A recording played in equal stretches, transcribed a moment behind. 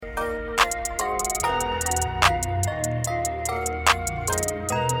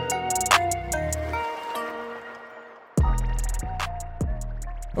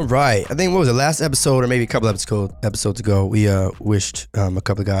All right. I think what was the last episode or maybe a couple episodes ago, we wished a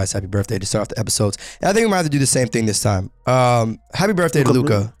couple of guys happy birthday to start off the episodes. And I think we might have to do the same thing this time. Happy birthday to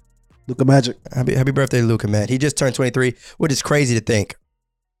Luka. Luka Magic. Happy birthday to Luka, man. He just turned 23, which is crazy to think.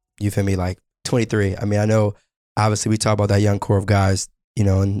 You feel me? Like 23. I mean, I know obviously we talk about that young core of guys, you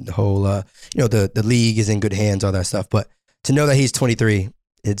know, and the whole, the league is in good hands, all that stuff. But to know that he's 23,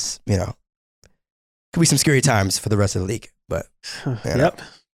 it's, could be some scary times for the rest of the league. But Yep.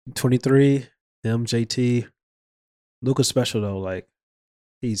 23, JT. Luka's special though. Like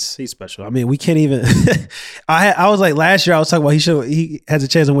he's special. I mean, we can't even. I was like last year. I was talking about he has a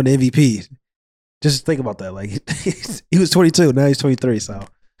chance to win the MVP. Just think about that. Like he was 22, now he's 23. So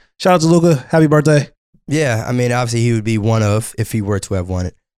shout out to Luka. Happy birthday. Yeah, I mean, obviously he would be one of, if he were to have won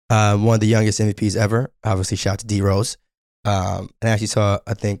it, one of the youngest MVPs ever. Obviously, shout out to D Rose. And I actually saw,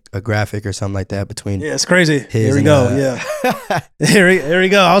 I think, a graphic or something like that between. Yeah, it's crazy. Here we and, go. Yeah. Here we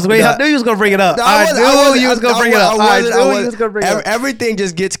go. I was waiting. I knew you was gonna bring it up. I knew you was gonna bring it up. Everything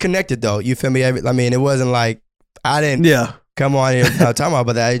just gets connected, though. You feel me? I mean, it wasn't like I didn't come on here talking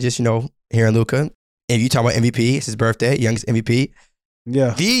about that. It's just, hearing Luka. If you talk about MVP, it's his birthday, youngest MVP.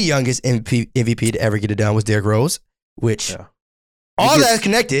 Yeah. The youngest MVP to ever get it done was Derrick Rose, which all that is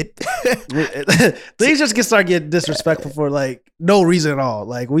connected. Things just start getting disrespectful for like no reason at all.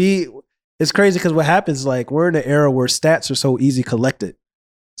 Like it's crazy because what happens, like we're in an era where stats are so easy collected.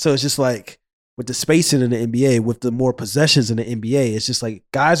 So it's just like with the spacing in the NBA, with the more possessions in the NBA, it's just like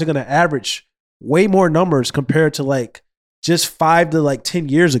guys are going to average way more numbers compared to like just 5 to like 10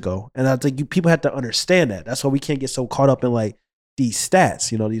 years ago. And I think people have to understand that. That's why we can't get so caught up in like these stats,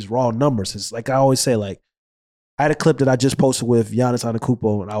 these raw numbers. It's like I always say, like, I had a clip that I just posted with Giannis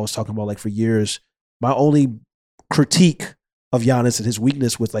Antetokounmpo, and I was talking about like for years, my only critique of Giannis and his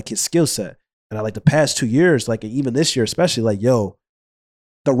weakness was like his skill set. And I like the past 2 years, like even this year especially, like,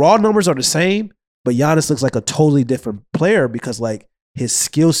 the raw numbers are the same, but Giannis looks like a totally different player because like his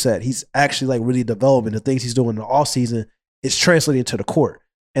skill set, he's actually like really developing. The things he's doing in the offseason is translating to the court.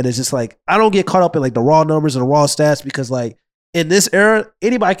 And it's just like, I don't get caught up in like the raw numbers and the raw stats because like in this era,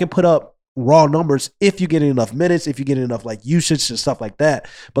 anybody can put up raw numbers if you get enough minutes, if you get enough like usage and stuff like that.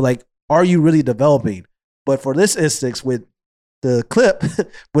 But like, are you really developing? But for this instance, with the clip,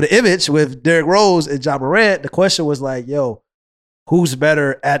 with the image with Derrick Rose and Ja Morant, the question was like, who's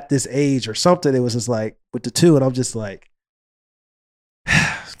better at this age or something? It was just like with the two, and I'm just like,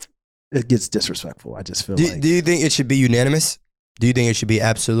 it gets disrespectful. I just feel do you think it should be unanimous? Do you think it should be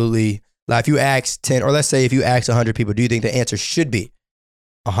absolutely, like if you ask 10, or let's say if you ask 100 people, do you think the answer should be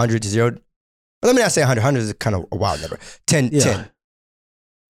 100 to 0? Let me not say 100. 100 is kind of a wild number. 10. 10.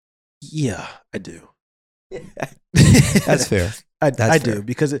 Yeah, I do. That's fair. I do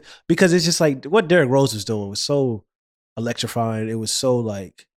because it's just like what Derrick Rose was doing was so electrifying. It was so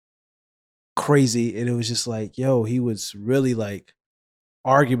like crazy, and it was just like, he was really like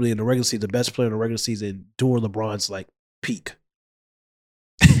arguably in the regular season the best player in the regular season during LeBron's like peak.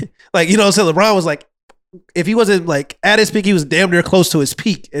 Like, so LeBron was like, if he wasn't like at his peak, he was damn near close to his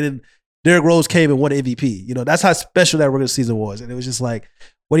peak. And then Derrick Rose came and won MVP. That's how special that regular season was. And it was just like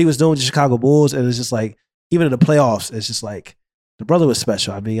what he was doing with the Chicago Bulls. And it's just like, even in the playoffs, it's just like the brother was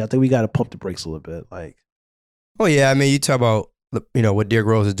special. I mean, I think we got to pump the brakes a little bit. Like, oh yeah, I mean, you talk about what Derrick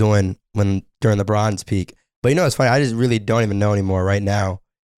Rose is doing during LeBron's peak. But it's funny. I just really don't even know anymore right now,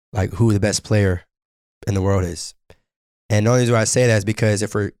 like who the best player in the world is. And the only reason why I say that is because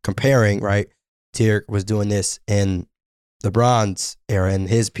if we're comparing, right, Derrick was doing this in LeBron's era and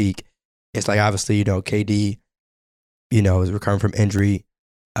his peak. It's like obviously, KD, is recovering from injury.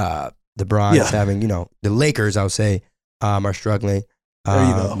 LeBron's having, the Lakers, I would say, are struggling. There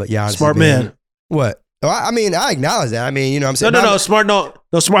you go. But Giannis smart man. What? Oh, I mean, I acknowledge that. I mean, I'm saying no, smart. No,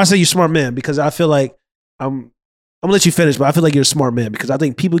 smart. I say you're smart man because I feel like I'm gonna let you finish, but I feel like you're a smart man because I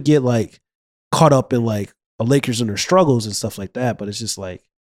think people get like caught up in like the Lakers and their struggles and stuff like that. But it's just like,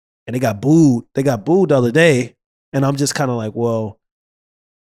 and they got booed. They got booed the other day, and I'm just kind of like, well,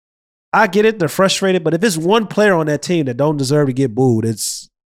 I get it. They're frustrated, but if it's one player on that team that don't deserve to get booed, it's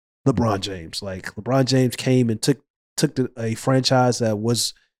LeBron James. Like LeBron James came and took a franchise that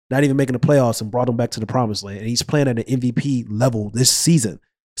was not even making the playoffs and brought them back to the promised land, and he's playing at an MVP level this season.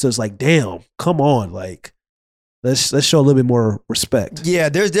 So it's like, damn, come on, like. Let's show a little bit more respect. Yeah,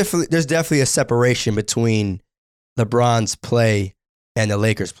 there's definitely a separation between LeBron's play and the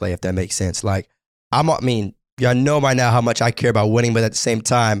Lakers' play, if that makes sense. Like, y'all know by now how much I care about winning, but at the same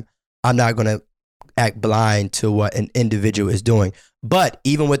time, I'm not going to act blind to what an individual is doing. But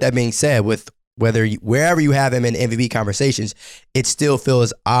even with that being said, with wherever you have him in MVP conversations, it still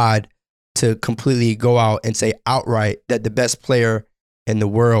feels odd to completely go out and say outright that the best player in the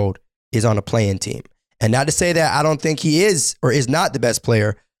world is on a playing team. And not to say that I don't think he is or is not the best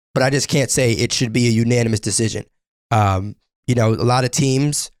player, but I just can't say it should be a unanimous decision. You know, a lot of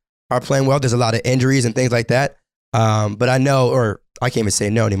teams are playing well. There's a lot of injuries and things like that. But I know, or I can't even say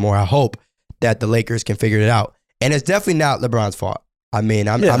no anymore. I hope that the Lakers can figure it out. And it's definitely not LeBron's fault. I mean,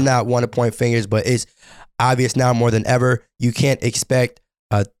 I'm not one to point fingers, but it's obvious now more than ever. You can't expect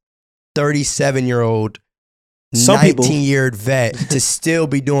a 37-year-old, 19-year vet to still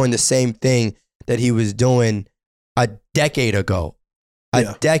be doing the same thing that he was doing a decade ago.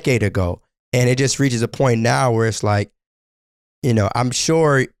 Decade ago. And it just reaches a point now where it's like, you know, I'm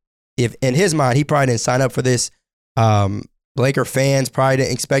sure if in his mind, he probably didn't sign up for this. Laker fans probably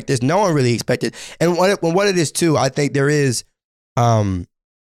didn't expect this. No one really expected. And what it is too, I think there is,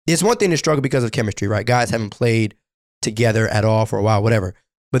 it's one thing to struggle because of chemistry, right? Guys haven't played together at all for a while, whatever.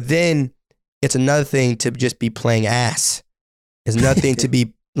 But then it's another thing to just be playing ass. It's nothing to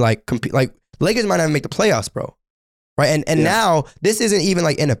be like, like Lakers might not even make the playoffs, bro. Right. And now this isn't even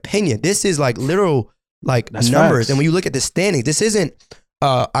like an opinion. This is like literal like That's numbers. facts. And when you look at the standings, this isn't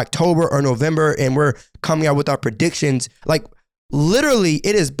October or November and we're coming out with our predictions. Like literally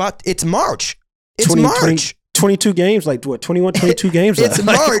it's March. It's March. 22 games, like what, 21, 22 games left. It's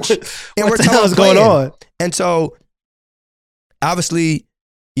March. And what we're the hell is going on? And so obviously,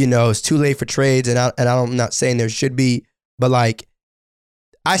 you know, it's too late for trades and I'm not saying there should be, but like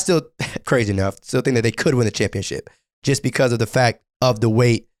I still, crazy enough, still think that they could win the championship just because of the fact of the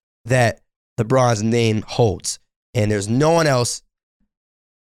weight that LeBron's name holds. And there's no one else.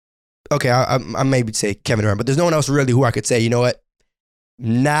 Okay, I maybe say Kevin Durant, but there's no one else really who I could say, you know what?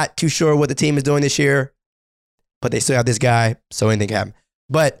 Not too sure what the team is doing this year, but they still have this guy, so anything can happen.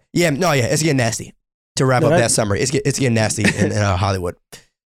 But it's getting nasty. To wrap up that summary, it's getting nasty in Hollywood.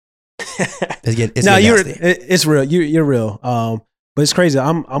 It's getting nasty. It's real. You're real. But it's crazy.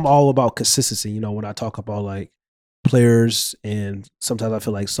 I'm all about consistency. You know, when I talk about like players, and sometimes I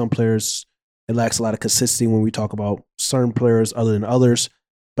feel like some players, it lacks a lot of consistency when we talk about certain players other than others.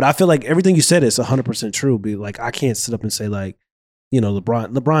 But I feel like everything you said is 100% true. Be like, I can't sit up and say like, you know,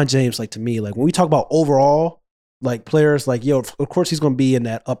 LeBron James, like to me, like when we talk about overall, like players, like, yo, of course he's going to be in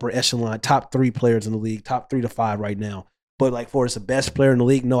that upper echelon, top 3 players in the league, top 3 to 5 right now. But like for us, the best player in the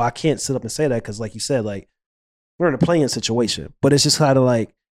league, no, I can't sit up and say that because like you said, like we're in a playing situation. But it's just kind of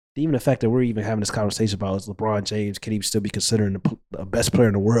like, even the fact that we're even having this conversation about is LeBron James, can he still be considered the best player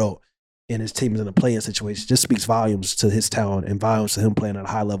in the world? And his team is in a playing situation, just speaks volumes to his talent and volumes to him playing at a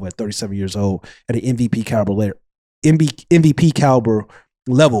high level at 37 years old at an MVP caliber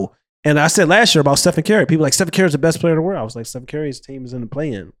level. And I said last year about Stephen Curry, people like Stephen Curry is the best player in the world. I was like, Stephen Curry's team is in the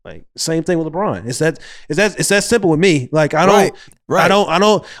play-in. Like same thing with LeBron. It's that simple with me. Like I don't, I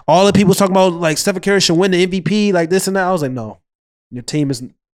don't. All the people talking about like Stephen Curry should win the MVP, like this and that. I was like, no, your team is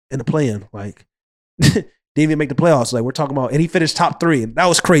in the play-in. Like didn't even make the playoffs. Like we're talking about, and he finished top 3, and that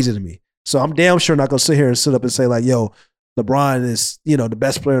was crazy to me. So I'm damn sure not gonna sit here and sit up and say like, yo, LeBron is, you know, the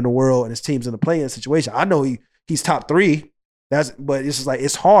best player in the world and his team's in the play-in situation. I know he's top 3. But it's just like,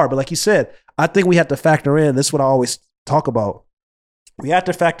 it's hard. But like you said, I think we have to factor in, this is what I always talk about. We have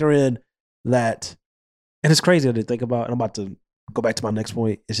to factor in that, and it's crazy to think about, and I'm about to go back to my next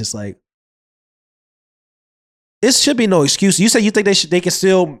point. It's just like, it should be no excuse. You say you think they can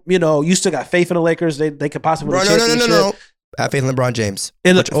still, you know, you still got faith in the Lakers. They could possibly win the championship. No. I have faith in LeBron James.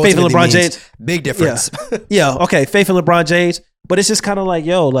 Faith in LeBron James. Big difference. Yeah, okay. Faith in LeBron James. But it's just kind of like,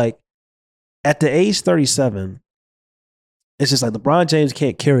 yo, like at the age 37, it's just like LeBron James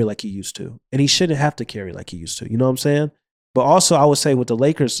can't carry like he used to. And he shouldn't have to carry like he used to. You know what I'm saying? But also I would say with the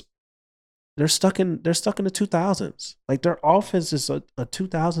Lakers, they're stuck in the 2000s. Like their offense is a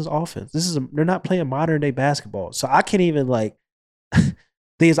 2000s offense. They're not playing modern day basketball. So I can't even like,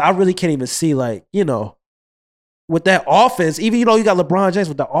 things I really can't even see like, you know, with that offense, even, you know, you got LeBron James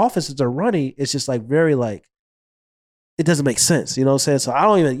with the offenses they're running, it's just like very like, it doesn't make sense. You know what I'm saying? So I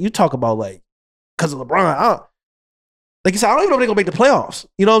don't even, you talk about like, because of LeBron, like you said, I don't even know if they're going to make the playoffs.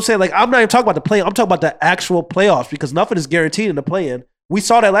 You know what I'm saying? Like, I'm not even talking about the play. I'm talking about the actual playoffs because nothing is guaranteed in the play-in. We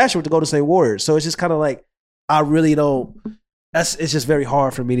saw that last year with the Golden State Warriors. So it's just kind of like, I really don't, it's just very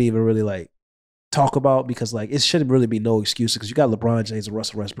hard for me to even really like talk about because like, it shouldn't really be no excuses because you got LeBron James and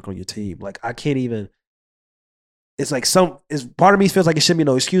Russell Westbrook on your team. Like, I can't even, it's like part of me feels like it shouldn't be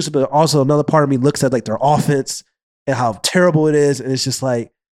no excuses, but also another part of me looks at like their offense and how terrible it is. And it's just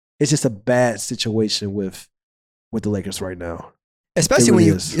like, it's just a bad situation with the Lakers right now. Especially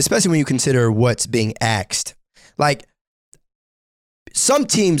when you consider what's being asked. Like some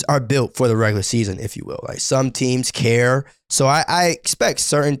teams are built for the regular season, if you will. Like some teams care. So I expect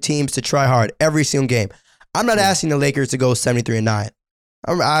certain teams to try hard every single game. I'm not asking the Lakers to go 73-9.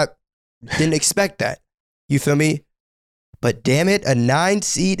 I didn't expect that. You feel me? But damn it, a 9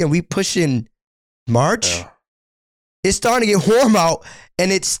 seed and we pushing March? Yeah. It's starting to get warm out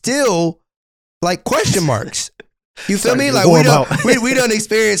and it's still like question marks. You feel me? Like we done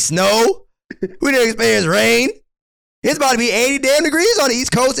experienced snow. We done experienced rain. It's about to be 80 damn degrees on the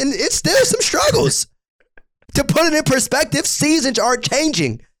East Coast and it's still some struggles. To put it in perspective, seasons are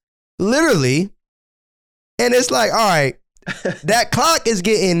changing. Literally. And it's like, all right, that clock is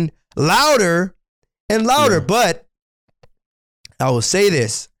getting louder and louder. Yeah. But I will say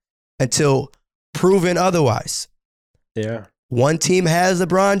this until proven otherwise. Yeah. One team has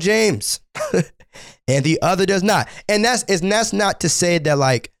LeBron James and the other does not. And that's not to say that,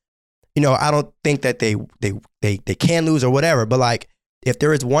 like, you know, I don't think that they can lose or whatever. But like, if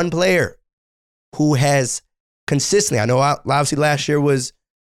there is one player who has consistently, I know obviously last year was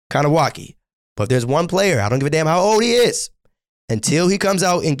kind of wacky, but if there's one player, I don't give a damn how old he is, until he comes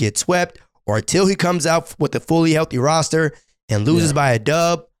out and gets swept or until he comes out with a fully healthy roster and loses by a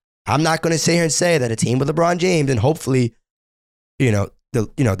dub, I'm not going to sit here and say that a team with LeBron James and hopefully, the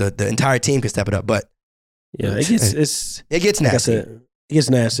entire team can step it up. But yeah, it gets nasty. It gets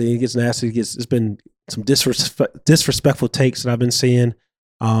nasty. It's been some disrespectful takes that I've been seeing.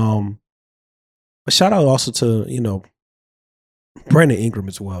 But shout out also to, Brandon Ingram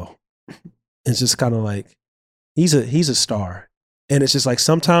as well. It's just kind of like he's a star. And it's just like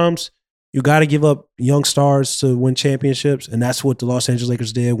sometimes you got to give up young stars to win championships. And that's what the Los Angeles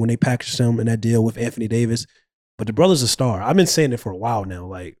Lakers did when they packaged him in that deal with Anthony Davis. But the brother's a star. I've been saying it for a while now.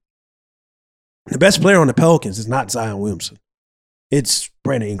 Like, the best player on the Pelicans is not Zion Williamson. It's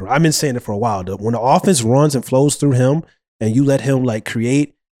Brandon Ingram. I've been saying it for a while. When the offense runs and flows through him and you let him like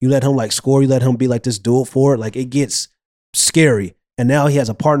create, you let him like score, you let him be like this dual forward, like it gets scary. And now he has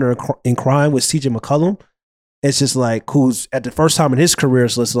a partner in crime with CJ McCollum. It's just like, who's at the first time in his career,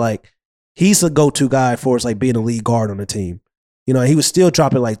 so it's like he's a go-to guy for like being a lead guard on the team. He was still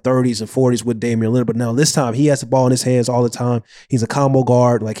dropping like 30s and 40s with Damian Lillard, but now this time he has the ball in his hands all the time. He's a combo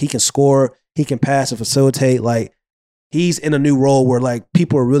guard. Like, he can score, he can pass and facilitate. Like, he's in a new role where like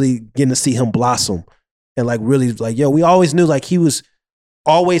people are really getting to see him blossom and like really like, we always knew like he was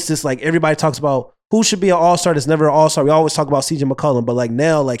always this, like, everybody talks about who should be an all-star that's never an all-star. We always talk about CJ McCollum, but like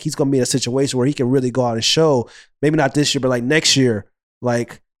now, like, he's going to be in a situation where he can really go out and show, maybe not this year, but like next year,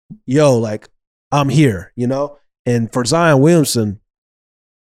 like, like, I'm here, And for Zion Williamson,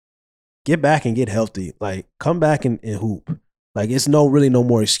 get back and get healthy. Like, come back and hoop. Like, it's really no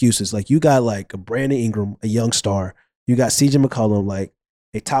more excuses. Like, you got like a Brandon Ingram, a young star. You got CJ McCollum, like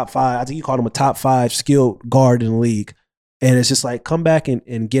a top 5. I think you called him a top 5 skilled guard in the league. And it's just like, come back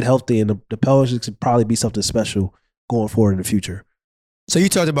and get healthy. And the Pelicans could probably be something special going forward in the future. So you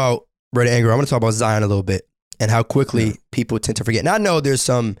talked about Brandon Ingram. I'm going to talk about Zion a little bit and how quickly people tend to forget. And I know there's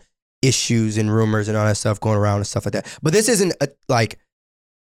some issues and rumors and all that stuff going around and stuff like that. But this isn't I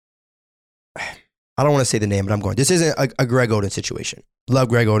don't want to say the name, but this isn't a Greg Oden situation. Love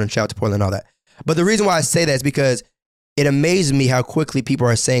Greg Oden, shout out to Portland and all that. But the reason why I say that is because it amazes me how quickly people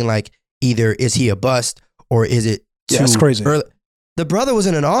are saying, like, either is he a bust or is it too that's crazy. early. The brother was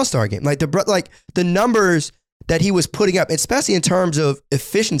in an all-star game. Like, the numbers that he was putting up, especially in terms of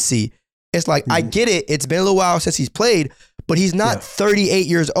efficiency, it's like, I get it. It's been a little while since he's played, but he's not 38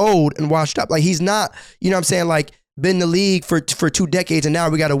 years old and washed up. Like, he's not, what I'm saying, like, been in the league for 2 decades, and now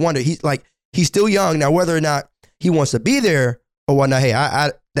we got to wonder. He's still young. Now, whether or not he wants to be there or whatnot, hey,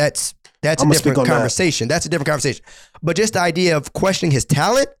 that's a different conversation. That's a different conversation. But just the idea of questioning his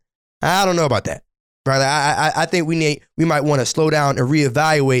talent, I don't know about that. Right? I think we might want to slow down and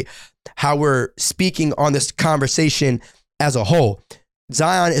reevaluate how we're speaking on this conversation as a whole.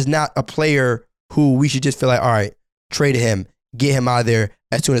 Zion is not a player who we should just feel like, all right, trade him, get him out of there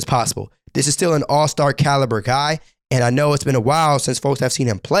as soon as possible. This is still an all-star caliber guy, and I know it's been a while since folks have seen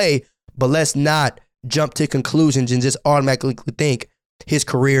him play, but let's not jump to conclusions and just automatically think his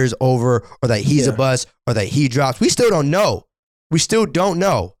career is over or that he's a bust or that he drops. We still don't know. We still don't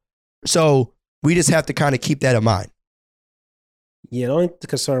know. So we just have to kind of keep that in mind. Yeah, the only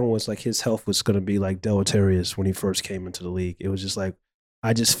concern was like his health was going to be like deleterious when he first came into the league. It was just like,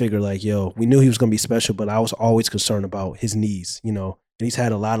 I just figured like, we knew he was going to be special, but I was always concerned about his knees, and he's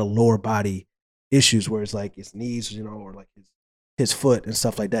had a lot of lower body issues where it's like his knees, or like his foot and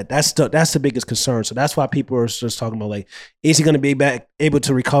stuff like that. That's the biggest concern. So that's why people are just talking about like, is he going to be back able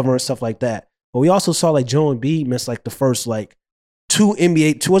to recover and stuff like that? But we also saw like Joel Embiid missed like the first like 2 or 3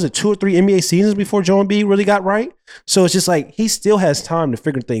 NBA seasons before Joel Embiid really got right. So it's just like, he still has time to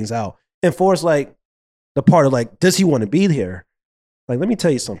figure things out. And for us, like, the part of like, does he want to be here? Like, let me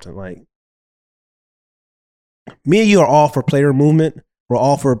tell you something. Like, me and you are all for player movement. We're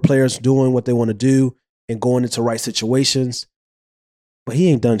all for players doing what they want to do and going into right situations. But he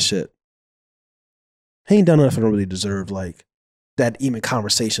ain't done shit. He ain't done nothing to really deserve like that even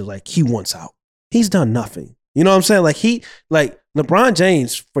conversation like he wants out. He's done nothing. You know what I'm saying? Like LeBron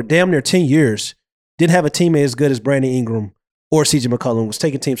James for damn near 10 years didn't have a teammate as good as Brandon Ingram or CJ McCollum, was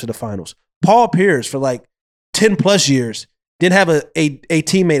taking teams to the finals. Paul Pierce for like 10 plus years didn't have a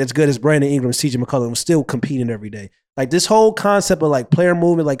teammate as good as Brandon Ingram and CJ McCollum, was still competing every day. Like this whole concept of like player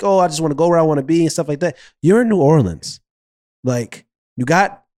movement, like, oh, I just want to go where I want to be and stuff like that. You're in New Orleans. Like you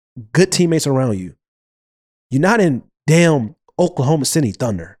got good teammates around you. You're not in damn Oklahoma City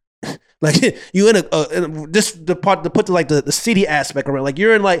Thunder. Like you in the part to put the city aspect around. Like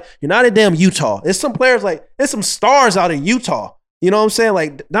you're not in damn Utah. There's some players there's some stars out in Utah. You know what I'm saying?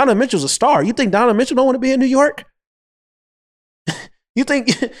 Like Donovan Mitchell's a star. You think Donovan Mitchell don't want to be in New York? you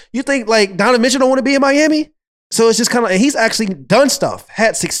think like Donovan Mitchell don't want to be in Miami? So it's just kind of, he's actually done stuff,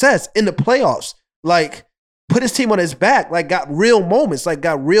 had success in the playoffs, like put his team on his back, like got real moments, like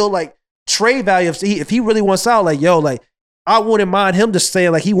got real like trade value. If he really wants out, like yo, like I wouldn't mind him just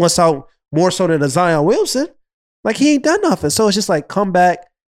saying like he wants out more so than a Zion Wilson. Like he ain't done nothing. So it's just like come back,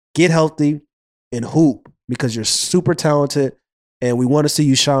 get healthy, and hoop because you're super talented and we want to see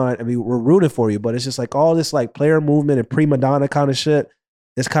you shine. I mean, we're rooting for you, but it's just like all this like player movement and prima donna kind of shit.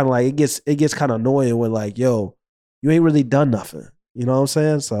 It's kind of like it gets kind of annoying when like, yo, you ain't really done nothing. You know what I'm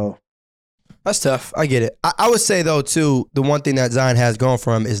saying? So that's tough. I get it. I would say though too, the one thing that Zion has going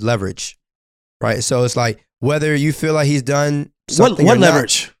for him is leverage, right? So it's like whether you feel like he's done something what or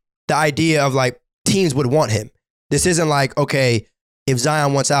leverage? Not, the idea of like teams would want him. This isn't like, okay, if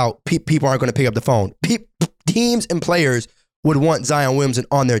Zion wants out, people aren't going to pick up the phone. Teams and players would want Zion Williamson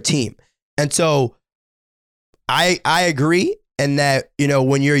on their team. And so I agree in that, you know,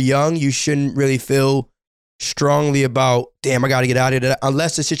 when you're young, you shouldn't really feel strongly about, damn, I got to get out of it,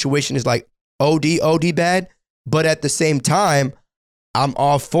 unless the situation is like OD bad. But at the same time, I'm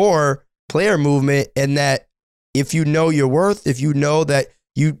all for player movement and that if you know your worth, if you know that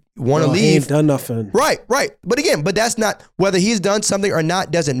you want to leave. He ain't done nothing. Right. But that's not, whether he's done something or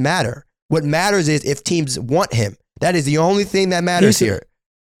not doesn't matter. What matters is if teams want him. That is the only thing that matters here.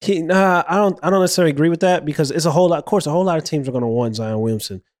 I don't necessarily agree with that because it's a whole lot of teams are going to want Zion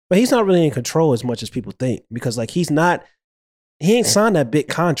Williamson, but he's not really in control as much as people think because like he ain't signed that big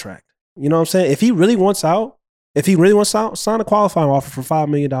contract. You know what I'm saying? If he really wants out, sign a qualifying offer for $5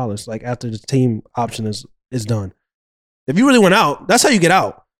 million, like after the team option is done. If you really went out, that's how you get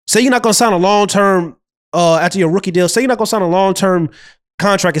out. Say you're not going to sign a long-term, after your rookie deal, say you're not going to sign a long-term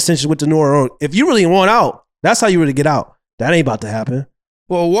contract extension with the New Orleans. If you really want out, that's how you really get out. That ain't about to happen.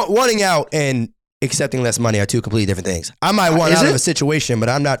 Well, wanting out and accepting less money are two completely different things. I might want out of a situation, but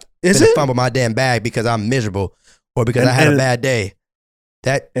I'm not going to fumble my damn bag because I'm miserable or because I had a bad day.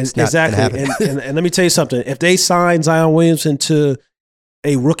 That is not going to happen. And let me tell you something. If they sign Zion Williamson to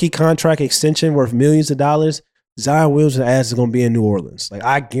a rookie contract extension worth millions of dollars, Zion Williamson's ass is going to be in New Orleans. Like,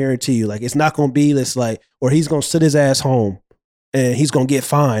 I guarantee you. Like, it's not going to be this, like, or he's going to sit his ass home and he's going to get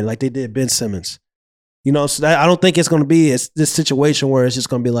fined like they did Ben Simmons. You know, so I don't think it's going to be this situation where it's just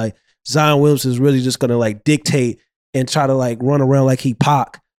going to be like Zion Williamson is really just going to like dictate and try to like run around like he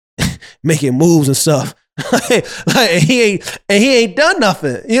Pac, making moves and stuff. like he ain't done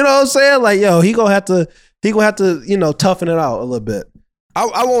nothing. You know what I'm saying? Like, yo, he gonna have to, you know, toughen it out a little bit.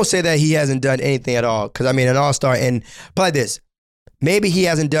 I won't say that he hasn't done anything at all because I mean an all-star and probably this, maybe he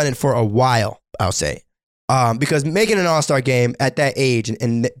hasn't done it for a while. I'll say. Because making an all-star game at that age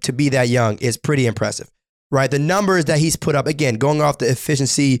and to be that young is pretty impressive, right? The numbers that he's put up, again, going off the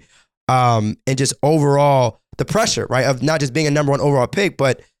efficiency and just overall the pressure, right, of not just being a number one overall pick,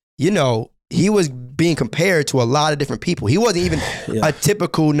 but, you know, he was being compared to a lot of different people. He wasn't even a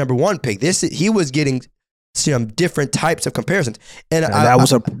typical number one pick. He was getting some different types of comparisons. And that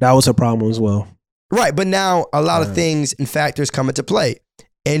was a problem as well. Right, but now a lot of things and factors come into play.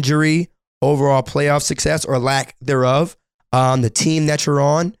 Injury, overall playoff success or lack thereof, the team that you're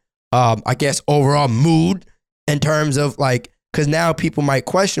on, I guess overall mood in terms of like, because now people might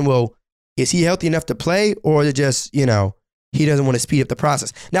question, well, is he healthy enough to play or is it just, you know, he doesn't want to speed up the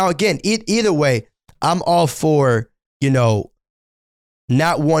process? Now, again, either way, I'm all for, you know,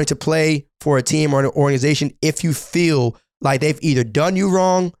 not wanting to play for a team or an organization if you feel like they've either done you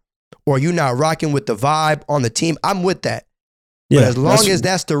wrong or you're not rocking with the vibe on the team. I'm with that. But as long as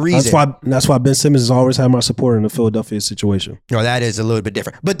that's the reason. That's why Ben Simmons has always had my support in the Philadelphia situation. No, that is a little bit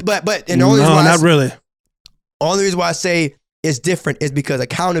different. But and the only reason not really. Only reason why I say it's different is because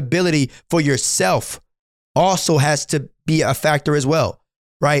accountability for yourself also has to be a factor as well,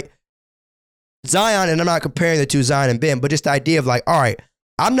 right? Zion, and I'm not comparing the two, Zion and Ben, but just the idea of like, all right,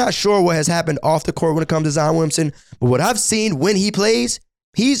 I'm not sure what has happened off the court when it comes to Zion Williamson, but what I've seen when he plays,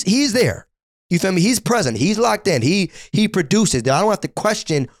 he's there. You feel me? He's present. He's locked in. He produces. I don't have to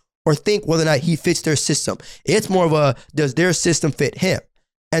question or think whether or not he fits their system. It's more of a, does their system fit him?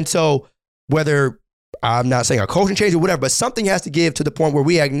 And so whether, I'm not saying a coaching change or whatever, but something has to give to the point where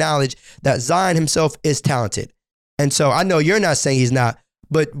we acknowledge that Zion himself is talented. And so I know you're not saying he's not,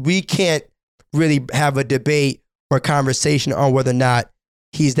 but we can't really have a debate or conversation on whether or not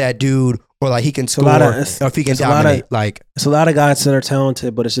he's that dude or like he can score or if he can dominate. It's a lot of guys that are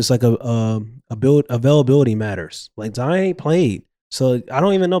talented, but it's just like availability matters. Like Zion ain't played. So I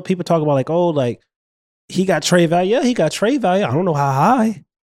don't even know, people talk about like, oh, like he got trade value. Yeah, he got trade value. I don't know how high.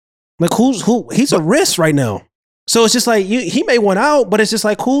 Like he's a risk right now. So it's just like he may want out, but it's just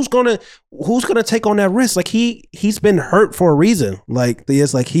like who's gonna take on that risk? Like he's been hurt for a reason. Like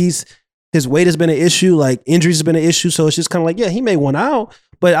it's like his weight has been an issue, like injuries have been an issue. So it's just kind of like, yeah, he may want out,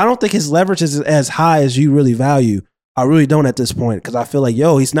 but I don't think his leverage is as high as you really value. I really don't at this point, because I feel like, he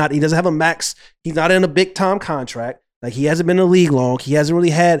doesn't have a max. He's not in a big time contract. Like he hasn't been in the league long. He hasn't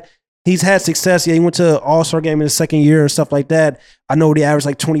really he's had success. Yeah, he went to All-Star game in his second year and stuff like that. I know he averaged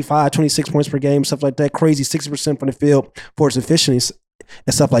like 25, 26 points per game, stuff like that. Crazy, 60% from the field for his efficiency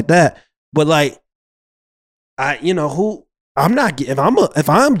and stuff like that. But like, if I'm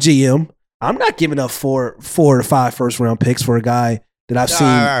GM, I'm not giving up 4 to 5 first round picks for a guy that I've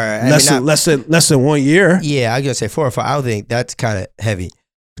seen less than 1 year. Yeah, I was gonna say 4 or 5. I don't think that's kind of heavy.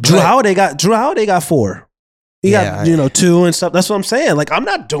 Drew Holiday got 4. He got 2 and stuff. That's what I'm saying. Like I'm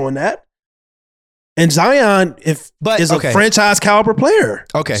not doing that. And Zion is a franchise caliber player.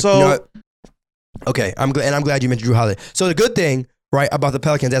 Okay, so okay, I'm glad you mentioned Drew Holiday. So the good thing, right, about the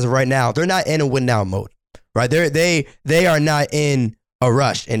Pelicans as of right now, they're not in a win now mode, right? They are not in a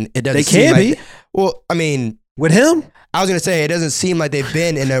rush, and it doesn't. They can be. Well, I mean, with him, I was gonna say it doesn't seem like they've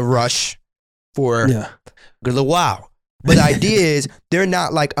been in a rush for a little while. But the idea is they're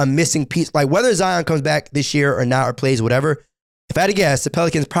not like a missing piece. Like whether Zion comes back this year or not or plays whatever, if I had to guess, the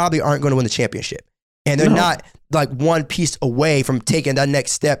Pelicans probably aren't going to win the championship. And they're not like one piece away from taking that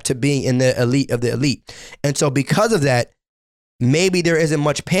next step to being in the elite of the elite. And so because of that, maybe there isn't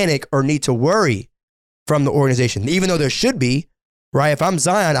much panic or need to worry from the organization, even though there should be, right? If I'm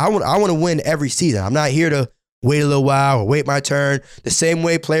Zion, I want to win every season. I'm not here to wait a little while or wait my turn. The same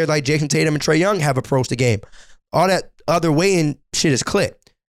way players like Jason Tatum and Trae Young have approached the game. All that other waiting shit is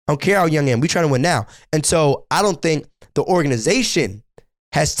clipped. I don't care how young I am. We're trying to win now. And so I don't think the organization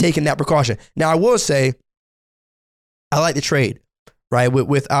has taken that precaution. Now, I will say, I like the trade, right,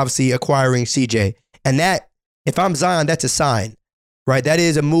 with obviously acquiring CJ. And that, if I'm Zion, that's a sign, right? That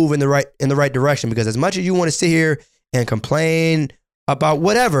is a move in the right direction, because as much as you want to sit here and complain about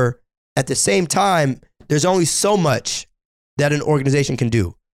whatever, at the same time, there's only so much that an organization can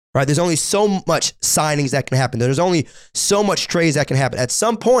do. Right, there's only so much signings that can happen. There's only so much trades that can happen. At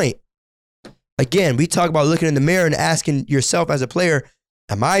some point, again, we talk about looking in the mirror and asking yourself as a player,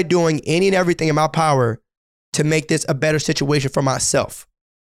 am I doing any and everything in my power to make this a better situation for myself?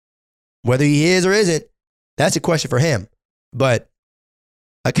 Whether he is or isn't, that's a question for him. But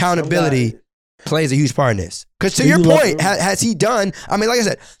accountability plays a huge part in this. Because to your point, has he done, I mean, like I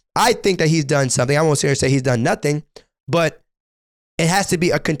said, I think that he's done something. I won't sit here and say he's done nothing, but it has to be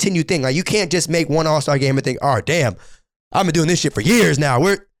a continued thing. Like you can't just make one All-Star game and think, oh, damn, I've been doing this shit for years now.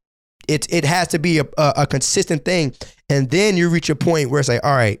 It has to be a consistent thing. And then you reach a point where it's like,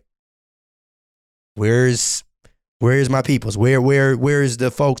 all right, where's my peoples? Where's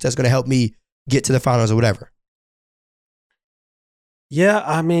the folks that's going to help me get to the finals or whatever? Yeah,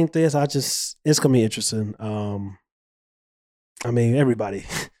 I mean, it's going to be interesting. I mean, everybody.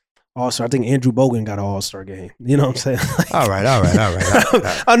 All-Star. I think Andrew Bogut got an All-Star game. You know what I'm saying? Like, all right.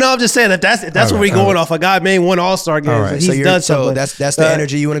 Oh no, I'm just saying that's what we're going off. A guy made one All-Star game. Right. He's done something. So that's the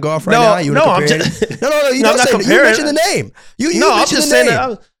energy you want to go off right now. You no, I'm just no. You mentioned the name. I'm just saying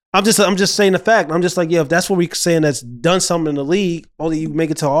that. I'm just saying the fact. I'm just like, if that's what we're saying that's done something in the league, only you make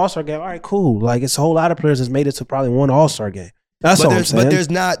it to an All-Star game. All right, cool. Like it's a whole lot of players that's made it to probably one All-Star game. That's all I'm saying. But there's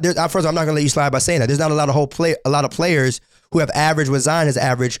not. First of all, I'm not going to let you slide by saying that. There's not a lot of players who have averaged what Zion has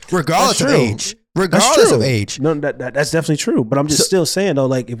averaged, regardless of age. Regardless of age. No, that's definitely true. But I'm just still saying though,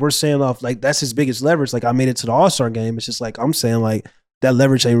 like if we're saying off like that's his biggest leverage, like I made it to the All-Star game, it's just like I'm saying like that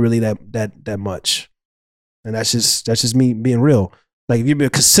leverage ain't really that much. And that's just me being real. Like if you've been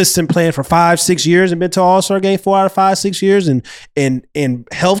consistent playing for 5-6 years and been to All-Star game 4 out of 5-6 years and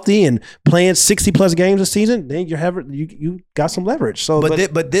healthy and playing 60+ games a season, then you got some leverage. So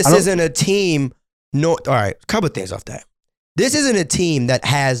but this isn't a team. No, all right, a couple of things off that. this isn't a team that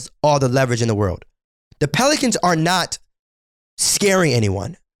has all the leverage in the world. The Pelicans are not scaring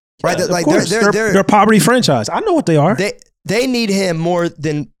anyone, right? Yeah, of course. They're a poverty franchise. I know what they are. They need him more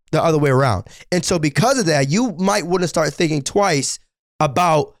than the other way around. And so because of that, you might want to start thinking twice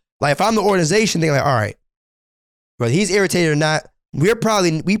about, like, if I'm the organization, thinking like, all right, whether he's irritated or not, we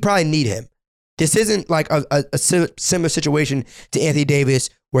probably need him. This isn't like a similar situation to Anthony Davis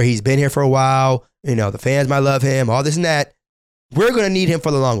where he's been here for a while. You know, the fans might love him, all this and that. We're going to need him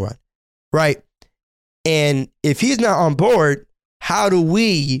for the long run, right? And if he's not on board, how do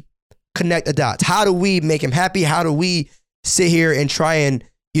we connect the dots? How do we make him happy? How do we sit here and try and,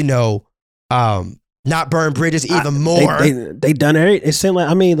 you know, not burn bridges even more? They done it. It seemed like,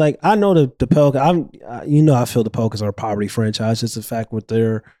 I mean, like, I know the Pelicans. I feel the Pelicans are a poverty franchise. It's the fact with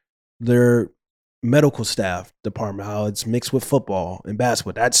their medical staff department, how it's mixed with football and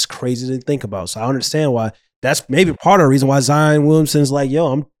basketball. That's crazy to think about. So I understand why. That's maybe part of the reason why Zion Williamson's like,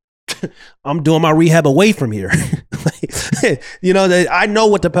 yo, I'm doing my rehab away from here. Like, you know, I know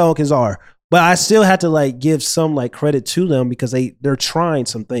what the Pelicans are, but I still have to like give some like credit to them because they're trying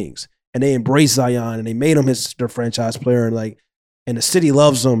some things and they embrace Zion and they made him their franchise player, and like, and the city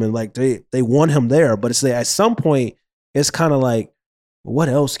loves him and like they want him there. But it's like, at some point it's kind of like, what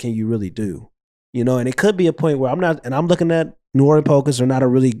else can you really do? You know, and it could be a point where I'm looking at New Orleans Pelicans. They're not a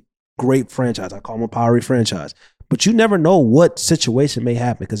really great franchise. I call them a poverty franchise. But you never know what situation may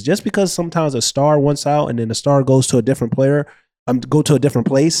happen, because just because sometimes a star wants out and then the star goes to a different player, go to a different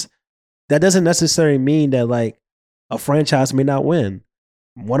place, that doesn't necessarily mean that like a franchise may not win.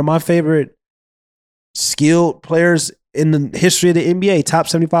 One of my favorite skilled players in the history of the NBA, top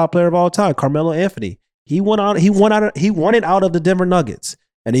 75 player of all time, Carmelo Anthony. He wanted out of the Denver Nuggets,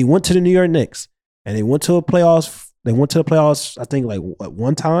 and he went to the New York Knicks, and they went to the playoffs. I think like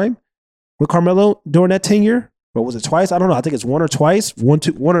one time with Carmelo during that tenure. But was it twice? I don't know. I think it's one or twice. Was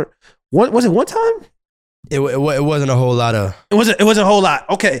it one time? It wasn't a whole lot of. It wasn't a whole lot.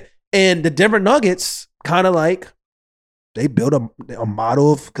 Okay. And the Denver Nuggets kind of like, they built a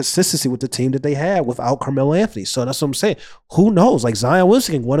model of consistency with the team that they had without Carmelo Anthony. So that's what I'm saying. Who knows? Like, Zion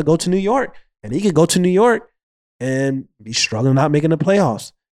Williamson can want to go to New York, and he can go to New York and be struggling not making the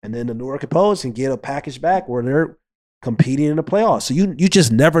playoffs. And then the New York Pelicans can get a package back where they're competing in the playoffs. So you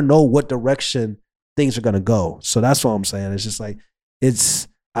just never know what direction things are going to go. So that's what I'm saying. It's just like,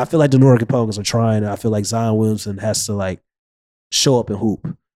 I feel like the New York Pelicans are trying, and I feel like Zion Williamson has to like show up and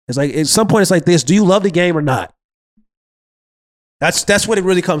hoop. It's like, at some point it's like this: do you love the game or not? That's what it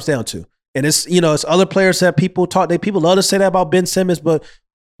really comes down to. And it's, you know, it's other players that people love to say that about Ben Simmons, but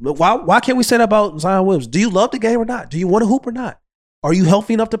why can't we say that about Zion Williams? Do you love the game or not? Do you want to hoop or not? Are you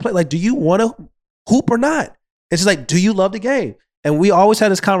healthy enough to play? Like, do you want to hoop or not? It's just like, do you love the game? And we always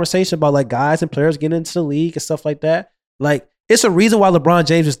had this conversation about like guys and players getting into the league and stuff like that. Like, it's a reason why LeBron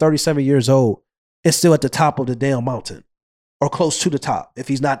James is 37 years old and still at the top of the damn mountain, or close to the top if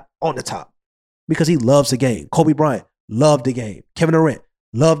he's not on the top, because he loves the game. Kobe Bryant loved the game. Kevin Durant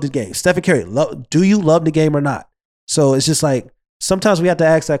loved the game. Stephen Curry, do you love the game or not? So it's just like, sometimes we have to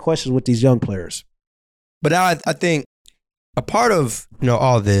ask that question with these young players. But now I think a part of, you know,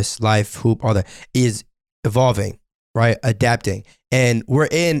 all this, life, hoop, all that, is evolving, right? Adapting. And we're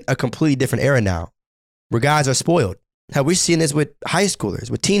in a completely different era now where guys are spoiled. How we're seeing this with high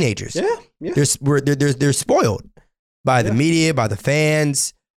schoolers, with teenagers. Yeah. They're spoiled by the media, by the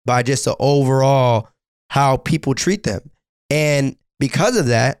fans, by just the overall how people treat them. And because of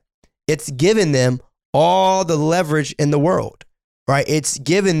that, it's given them all the leverage in the world, right? It's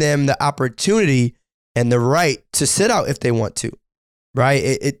given them the opportunity and the right to sit out if they want to,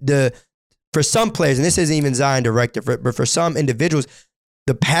 right? For some players, and this isn't even Zion directive, but for some individuals,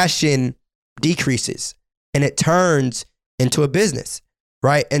 the passion decreases and it turns into a business,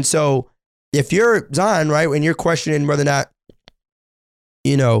 right? And so if you're Zion, right, and you're questioning whether or not,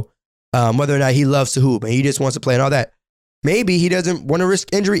 you know, whether or not he loves to hoop and he just wants to play and all that, maybe he doesn't want to risk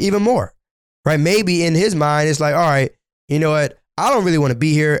injury even more, right? Maybe in his mind, it's like, all right, you know what? I don't really want to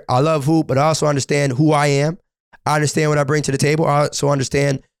be here. I love hoop, but I also understand who I am. I understand what I bring to the table. I also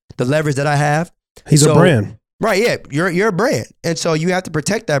understand the leverage that I have. He's a brand. Right, yeah. You're a brand. And so you have to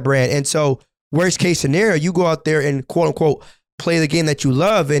protect that brand. And so worst case scenario, you go out there and quote unquote play the game that you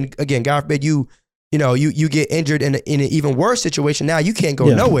love. And again, God forbid you get injured in an even worse situation. Now you can't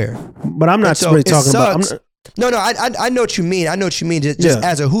go nowhere. But I'm not really talking about. No, I know what you mean. I know what you mean just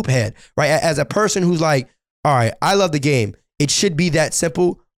as a hoop head, right? As a person who's like, all right, I love the game. It should be that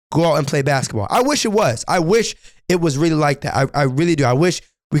simple. Go out and play basketball. I wish it was. I wish it was really like that. I really do. I wish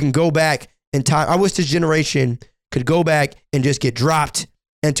we can go back in time. I wish this generation could go back and just get dropped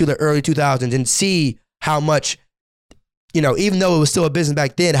into the early 2000s and see how much you know, even though it was still a business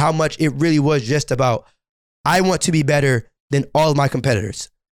back then, how much it really was just about, I want to be better than all of my competitors.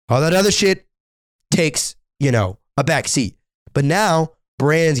 All that other shit takes, you know, a back seat. But now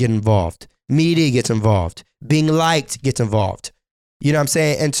brands get involved. Media gets involved. Being liked gets involved. You know what I'm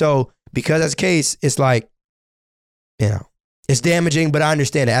saying? And so because that's the case, it's like, you know, it's damaging, but I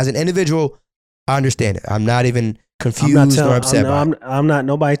understand it. As an individual, I understand it. I'm not even confused or upset by it. I'm not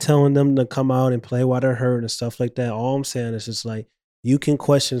nobody telling them to come out and play while they're hurt and stuff like that. All I'm saying is just like, you can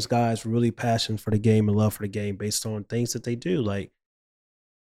question guys' really passion for the game and love for the game based on things that they do. Like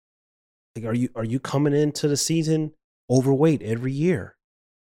are you coming into the season overweight every year?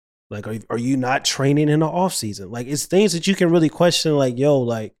 Like, are you not training in the off season? Like, it's things that you can really question. Like, yo,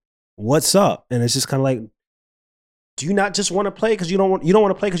 like, what's up? And it's just kind of like, do you not just want to play because you don't want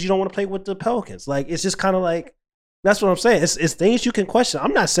to play because you don't want to play with the Pelicans? Like, it's just kind of like, that's what I'm saying. It's things you can question.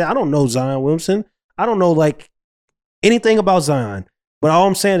 I'm not saying I don't know Zion Williamson. I don't know like anything about Zion. But all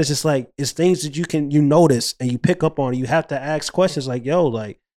I'm saying is just like, it's things that you notice and you pick up on. You have to ask questions like, yo,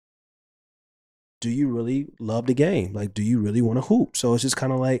 like, do you really love the game? Like, do you really want to hoop? So it's just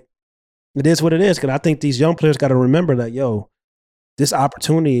kind of like, it is what it is. Because I think these young players got to remember that, yo, this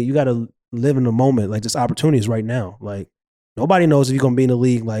opportunity, you got to live in the moment. Like, this opportunity is right now. Like, nobody knows if you're going to be in the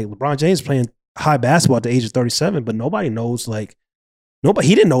league. Like, LeBron James playing high basketball at the age of 37, but nobody knows, like,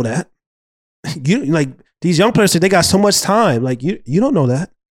 he didn't know that. You like, these young players say they got so much time. Like, you don't know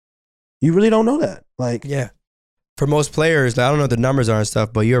that. You really don't know that. Like, yeah. For most players, I don't know what the numbers are and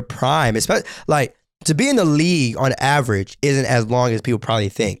stuff, but your prime, especially like to be in the league on average isn't as long as people probably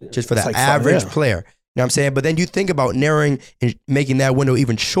think, just for that like average player. You know what I'm saying? But then you think about narrowing and making that window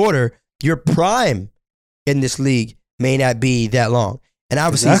even shorter, your prime in this league may not be that long. And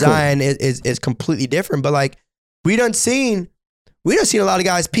obviously Zion is completely different, but like we done seen a lot of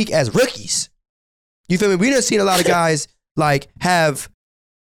guys peak as rookies. You feel me? We done seen a lot of guys like have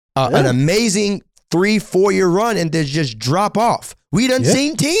an amazing 3-4 year run and then just drop off. We done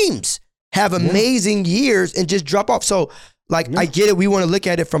seen teams have amazing years and just drop off. So like, I get it. We want to look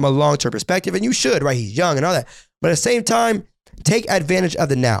at it from a long-term perspective, and you should, right? He's young and all that. But at the same time, take advantage of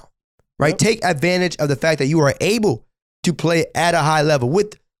the now, right? Take advantage of the fact that you are able to play at a high level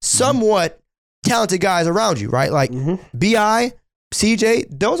with somewhat talented guys around you, right? Like B.I.,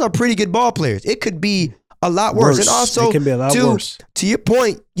 CJ, those are pretty good ball players. It could be a lot worse. And also, it can be a lot worse. To your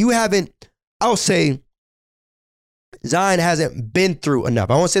point, you haven't, I'll say, Zion hasn't been through enough.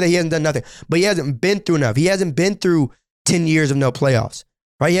 I won't say that he hasn't done nothing, but he hasn't been through enough. He hasn't been through 10 years of no playoffs,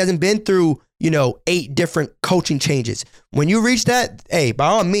 right? He hasn't been through, 8 different coaching changes. When you reach that, hey, by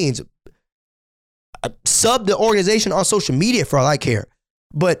all means, sub the organization on social media for all I care.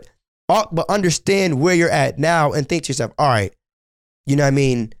 But understand where you're at now and think to yourself, all right, you know what I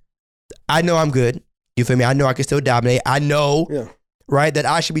mean? I know I'm good. You feel me? I know I can still dominate. I know, right, that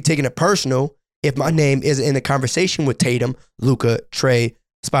I should be taking it personal if my name isn't in the conversation with Tatum, Luka, Trey,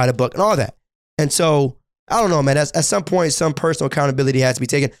 Spider Buck, and all that. And so, I don't know, man. At some point, some personal accountability has to be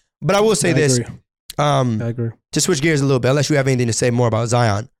taken. But I will say this. I agree. To switch gears a little bit, unless you have anything to say more about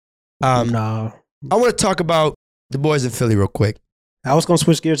Zion. No. I want to talk about the boys in Philly real quick. I was going to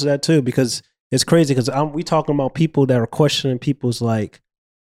switch gears to that too, because it's crazy because we talking about people that are questioning people's like,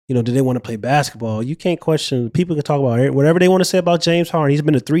 do they want to play basketball? You can't question. People can talk about whatever they want to say about James Harden. He's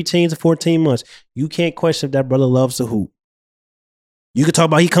been to 3 teams in 14 months. You can't question if that brother loves to hoop. You can talk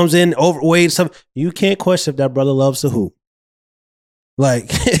about he comes in overweight and stuff. You can't question if that brother loves to hoop. Like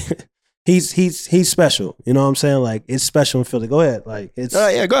he's special. You know what I'm saying? Like it's special in Philly. Go ahead. Like it's go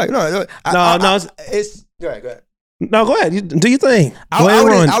ahead. Go ahead. No, it's go ahead. Go ahead. No, go ahead. Do your thing. I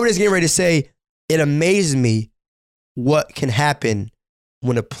was just getting ready to say it amazes me what can happen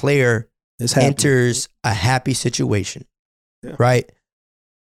when a player enters a happy situation, right?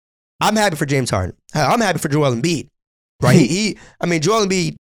 I'm happy for James Harden. I'm happy for Joel Embiid, right? Joel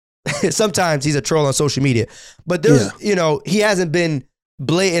Embiid, sometimes he's a troll on social media, but there's, he hasn't been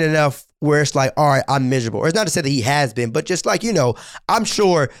blatant enough where it's like, all right, I'm miserable. Or it's not to say that he has been, but just like, I'm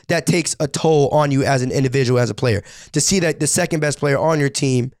sure that takes a toll on you as an individual, as a player, to see that the second best player on your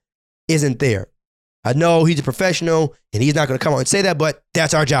team isn't there. I know he's a professional and he's not going to come out and say that, but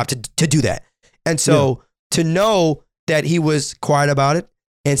that's our job to do that. And so to know that he was quiet about it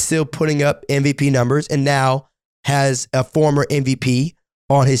and still putting up MVP numbers and now has a former MVP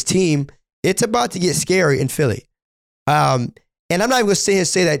on his team, it's about to get scary in Philly. And I'm not even going to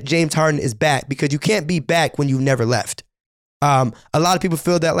say that James Harden is back, because you can't be back when you've never left. A lot of people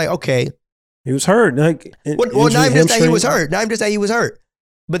feel that like, okay. He was hurt. Not even just that he was hurt. Not even just that he was hurt,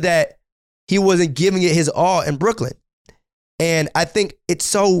 but that he wasn't giving it his all in Brooklyn. And I think it's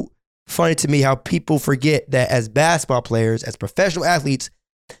so funny to me how people forget that as basketball players, as professional athletes,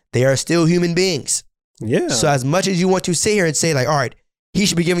 they are still human beings. Yeah. So as much as you want to sit here and say like, all right, he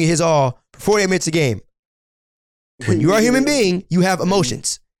should be giving his all for 48 minutes a game. When you are a human being, you have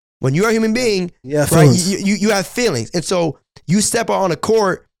emotions. When you are a human being, right, you have feelings. And so you step out on a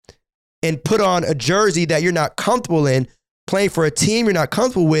court and put on a jersey that you're not comfortable in, playing for a team you're not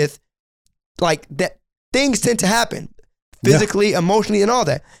comfortable with, like that, things tend to happen physically, emotionally, and all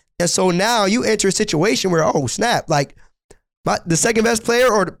that. And so now you enter a situation where, oh snap, like the second best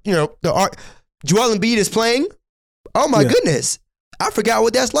player, or Joel Embiid is playing. Oh my goodness, I forgot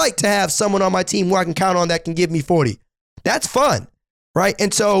what that's like to have someone on my team who I can count on that can give me 40. That's fun, right?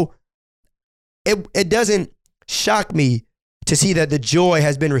 And so it doesn't shock me to see that the joy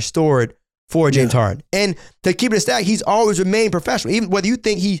has been restored for James Harden. And to keep it a stack, he's always remained professional. Even whether you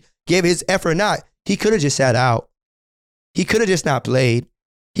think he gave his effort or not, he could have just sat out. He could have just not played.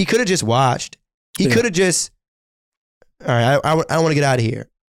 He could have just watched. He could have just, all right, I want to get out of here.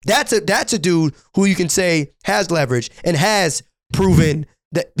 That's a dude who you can say has leverage and has proven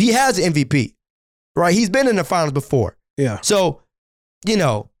that he has an MVP, right? He's been in the finals before. Yeah. So,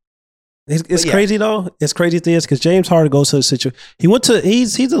 it's crazy though. It's crazy thing is because James Harden goes to a situation.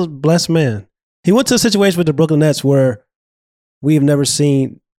 He's a blessed man. He went to a situation with the Brooklyn Nets where we have never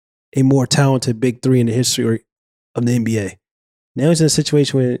seen a more talented big three in the history of the NBA. Now he's in a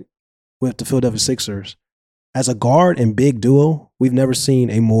situation with the Philadelphia Sixers. As a guard and big duo, we've never seen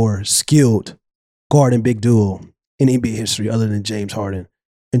a more skilled guard and big duo in NBA history other than James Harden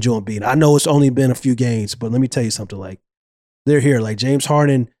and Joel Embiid. I know it's only been a few games, but let me tell you something. Like, they're here. Like, James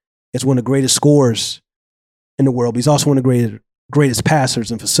Harden is one of the greatest scorers in the world, but he's also one of the greatest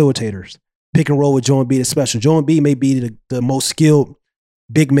passers and facilitators. Pick and roll with Joel Embiid is special. Joel Embiid may be the most skilled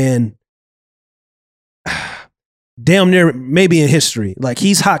big man damn near maybe in history. Like,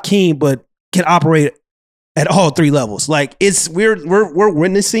 he's Hakeem, but can operate at all three levels. Like, we're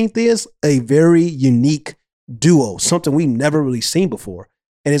witnessing this, a very unique duo, something we've never really seen before.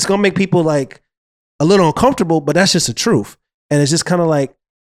 And it's gonna make people like a little uncomfortable, but that's just the truth. And it's just kind of like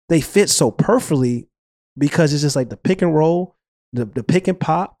they fit so perfectly because it's just like the pick and roll, the pick and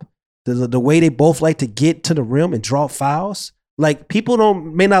pop, the way they both like to get to the rim and draw fouls. Like, people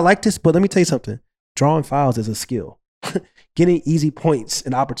may not like this, but let me tell you something. Drawing fouls is a skill. Getting easy points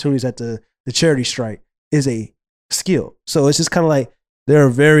and opportunities at the charity stripe is a skill. So it's just kind of like they're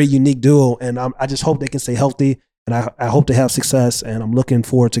a very unique duo, and I just hope they can stay healthy, and I hope they have success, and I'm looking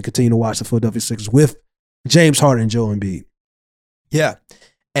forward to continue to watch the Philadelphia Sixers with James Harden and Joel Embiid. Yeah,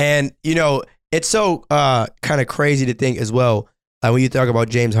 and it's so kind of crazy to think as well, when you talk about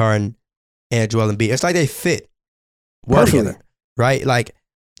James Harden and Joel Embiid, it's like they fit well together, right? Like,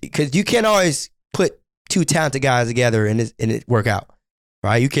 because you can't always put two talented guys together and it work out,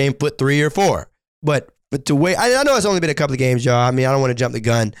 right? You can't put 3 or 4, but to wait, I know it's only been a couple of games, y'all. I mean, I don't want to jump the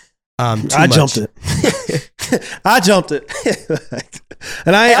gun. I jumped it. I jumped it,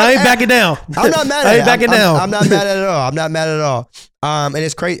 and I ain't backing down. I'm not mad at it. I ain't backing down. I'm not mad at all. I'm not mad at all. And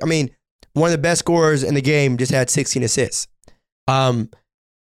it's crazy. I mean, one of the best scorers in the game just had 16 assists. But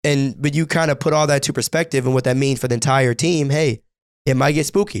you kind of put all that to perspective and what that means for the entire team. Hey, it might get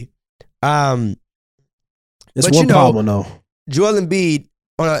spooky. It's one problem though. Joel Embiid.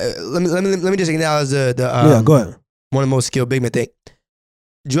 Let me just acknowledge go ahead. One of the most skilled big men thing.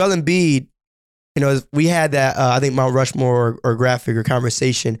 Joel Embiid, we had that I think Mount Rushmore or graphic or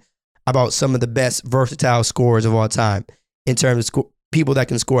conversation about some of the best versatile scorers of all time in terms of people that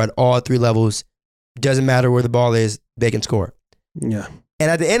can score at all 3 levels. Doesn't matter where the ball is, they can score. Yeah.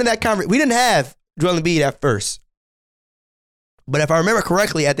 And at the end of that conversation, we didn't have Joel Embiid at first. But if I remember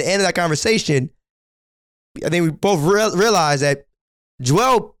correctly, at the end of that conversation, I think we both realized that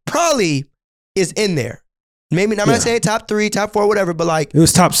Joel probably is in there. Maybe I'm not saying top 3, top 4, whatever, but like it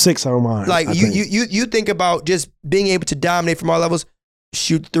was top 6 on mine. Like you think about just being able to dominate from all levels,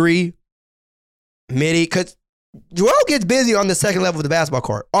 shoot 3, midi, because Joel gets busy on the second level of the basketball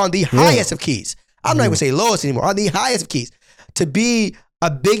court, on the highest of keys. I'm not even say lowest anymore, on the highest of keys. To be a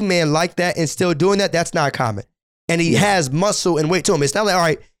big man like that and still doing that, that's not common. And he has muscle and weight to him. It's not like, all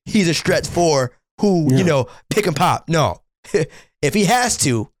right, he's a stretch 4 who, pick and pop. No. If he has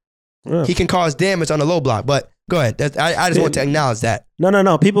to, he can cause damage on the low block. But go ahead. I just want to acknowledge that.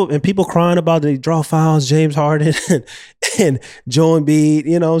 No. People crying about the draw fouls, James Harden and Joel Embiid.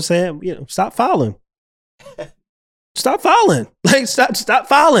 You know what I'm saying? Stop fouling. Stop fouling. Like, stop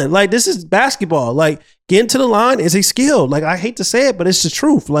fouling. Like, this is basketball. Like, getting to the line is a skill. Like, I hate to say it, but it's the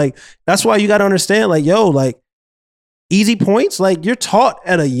truth. Like, that's why you got to understand, like, easy points, like, you're taught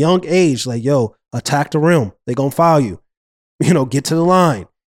at a young age, like, attack the rim. They gonna foul you. Get to the line.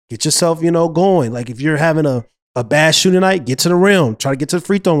 Get yourself, going. Like if you're having a bad shooting night, get to the rim, try to get to the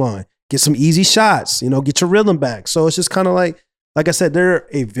free throw line, get some easy shots, get your rhythm back. So it's just kind of like I said, they're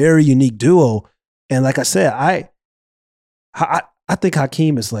a very unique duo. And like I said, I think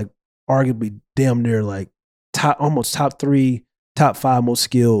Hakeem is like arguably damn near like almost top 3, top 5 most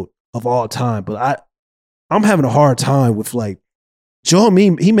skilled of all time. But I'm having a hard time with like Joel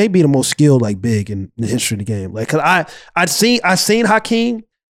Embiid. He may be the most skilled like big in the history of the game. Like, cause I seen Hakeem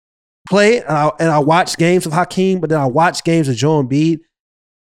play, and I watched games of Hakeem, but then I watched games of Joel Embiid,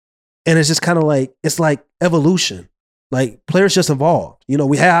 and it's just kind of like it's like evolution. Like players just evolved.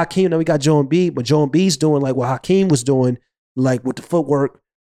 We had Hakeem, then we got Joel Embiid, but Joel Embiid's doing like what Hakeem was doing, like with the footwork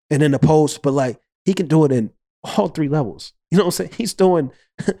and in the post, but like he can do it in all 3 levels. You know what I'm saying? He's doing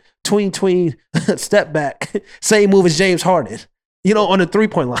tween, step back, same move as James Harden. On the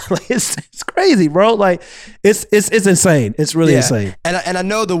 3-point line. Like it's crazy, bro. Like it's insane. It's really insane. And I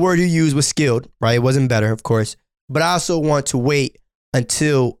know the word you used was skilled, right? It wasn't better, of course. But I also want to wait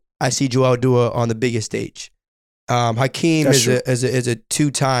until I see Joel do it on the biggest stage. Hakeem is a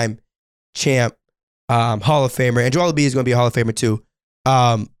 2-time champ, Hall of Famer, and Joel Embiid is going to be a Hall of Famer too.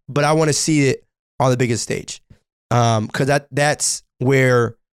 But I want to see it on the biggest stage, because that's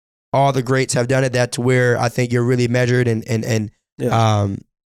where all the greats have done it. That's where I think you're really measured and and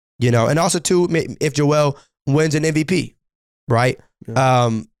also too, if Joel wins an MVP, right? Yeah.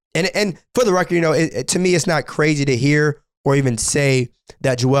 And for the record, to me, it's not crazy to hear or even say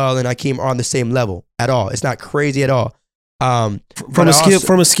that Joel and Hakeem are on the same level at all. It's not crazy at all. From a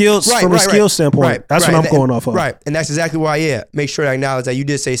skill standpoint, that's what I'm going off of. Right, and that's exactly why. Make sure to acknowledge that you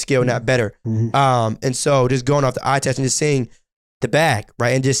did say skill, not better. Mm-hmm. And so just going off the eye test and just seeing the bag,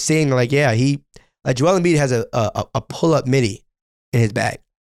 right, and just seeing like Joel Embiid has a pull up midi in his bag,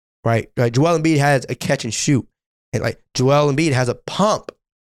 right? Like Joel Embiid has a catch and shoot, and like Joel Embiid has a pump,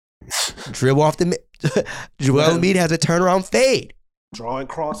 dribble off the. Joel Embiid has a turnaround fade, drawing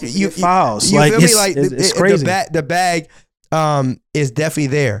crosses, fouls. You feel me? Like it's crazy. The bag is definitely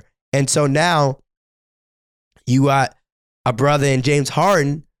there, and so now you got a brother in James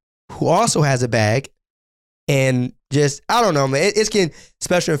Harden who also has a bag, and just I don't know, man. It's getting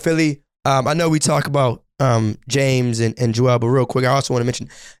special in Philly. I know we talk about James and Joel, but real quick, I also want to mention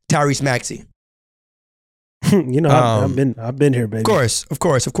Tyrese Maxey. I've been here, baby. Of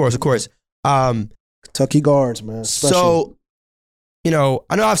course. Kentucky guards, man. Special. So, I know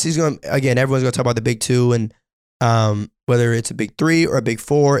obviously everyone's going to talk about the big 2 and whether it's a big 3 or a big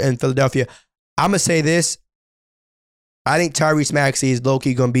 4 in Philadelphia. I'm going to say this. I think Tyrese Maxey is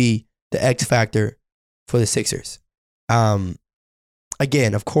low-key going to be the X factor for the Sixers.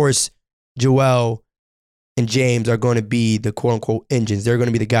 Again, of course, Joel and James are going to be the quote-unquote engines. They're going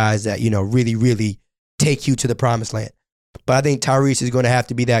to be the guys that, really, really take you to the promised land. But I think Tyrese is going to have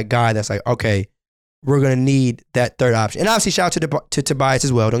to be that guy that's like, okay, we're going to need that third option. And obviously, shout out to Tobias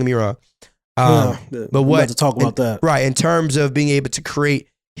as well. Don't get me wrong. But what to talk about that, right? In terms of being able to create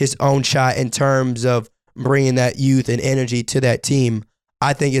his own shot, in terms of bringing that youth and energy to that team,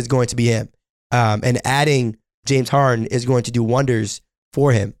 I think it's going to be him. And adding James Harden is going to do wonders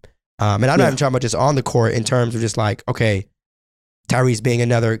for him. And I'm not even talking about just on the court in terms of just like, okay, Tyrese being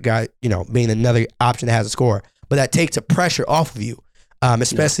another guy, being another option that has a score. But that takes the pressure off of you,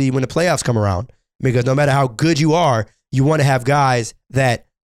 especially when the playoffs come around. Because no matter how good you are, you want to have guys that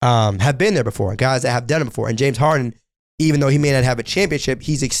have been there before, guys that have done it before. And James Harden, even though he may not have a championship,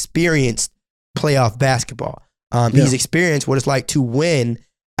 he's experienced playoff basketball. He's experienced what it's like to win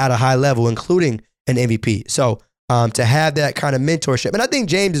at a high level, including an MVP. So to have that kind of mentorship, and I think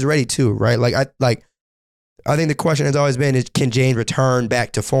James is ready too, right? I think the question has always been, can James return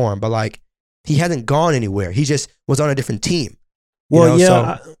back to form? But he hasn't gone anywhere. He just was on a different team.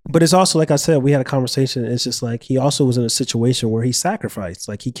 But it's also, like I said, we had a conversation. It's just like he also was in a situation where he sacrificed.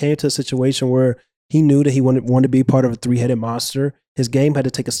 Like he came to a situation where he knew that he wanted to be part of a 3-headed monster. His game had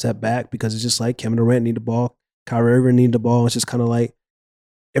to take a step back because it's just like Kevin Durant needed the ball, Kyrie Irving needed the ball. It's just kind of like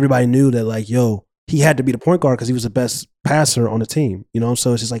everybody knew that he had to be the point guard because he was the best passer on the team.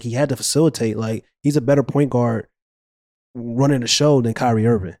 So it's just like he had to facilitate. Like he's a better point guard running the show than Kyrie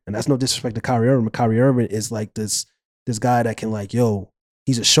Irving, and that's no disrespect to Kyrie Irving. But Kyrie Irving is like this guy that can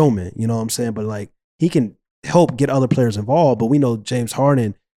he's a showman, you know what I'm saying? But he can help get other players involved, but we know James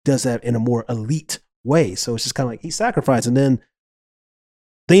Harden does that in a more elite way. So it's just kind of like he sacrificed, and then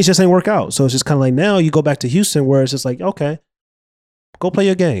things just ain't work out. So it's just kind of like now you go back to Houston where it's just like, okay, go play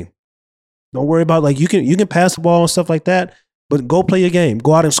your game. Don't worry about you can pass the ball and stuff like that, but go play your game.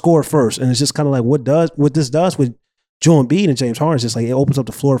 Go out and score first. And it's just kind of like what this does with Joel Embiid and James Harden is just like it opens up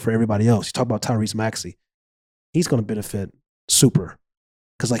the floor for everybody else. You talk about Tyrese Maxey. He's going to benefit super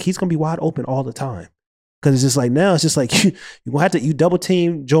because like he's gonna be wide open all the time. Because it's just like now, it's just like you're gonna have to you double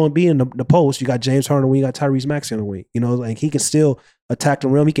team Joel Embiid in the post. You got James Harden on the wing, you got Tyrese Maxey on the wing. You know, like he can still attack the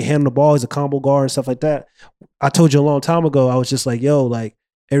rim. He can handle the ball. He's a combo guard and stuff like that. I told you a long time ago. I was just like, yo, like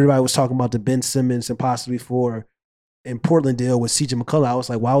everybody was talking about the Ben Simmons and possibly for in Portland deal with CJ McCollum. I was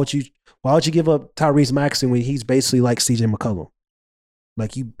like, why would you give up Tyrese Maxey when he's basically like CJ McCollum?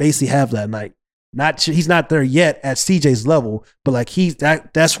 Like you basically have that. Like he's not there yet at CJ's level, but like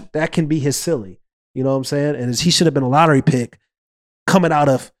that can be his silly. You know what I'm saying? And he should have been a lottery pick coming out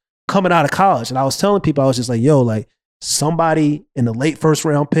of college. And I was telling people, I was just like, yo, like somebody in the late first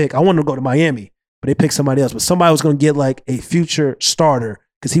round pick, I wanted to go to Miami, but they picked somebody else. But somebody was going to get like a future starter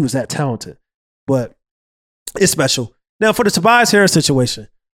because he was that talented. But it's special. Now for the Tobias Harris situation,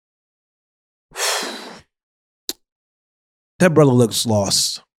 that brother looks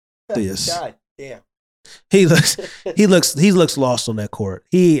lost. God damn. He looks lost on that court.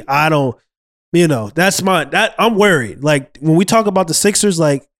 I'm worried. Like when we talk about the Sixers,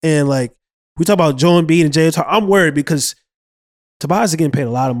 like and like we talk about Joel Embiid and James Harden, I'm worried because Tobias is getting paid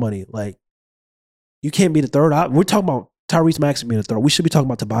a lot of money. Like you can't be the third option. We're talking about Tyrese Maxey being the third. We should be talking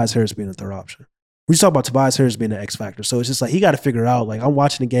about Tobias Harris being the third option. We should talk about Tobias Harris being the X factor. So it's just like he got to figure it out. Like I'm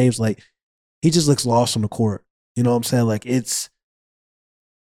watching the games, like he just looks lost on the court. You know what I'm saying? Like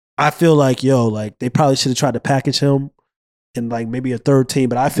I feel like like they probably should have tried to package him in like maybe a third team,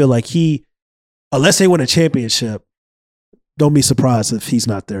 but I feel like unless they win a championship, don't be surprised if he's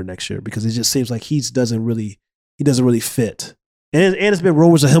not there next year because it just seems like he doesn't really fit. And it's been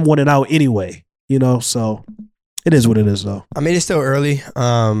rumors of him wanting out anyway, you know. So it is what it is, though. I mean, it's still early.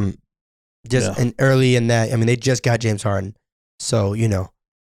 And early in that, I mean, they just got James Harden, so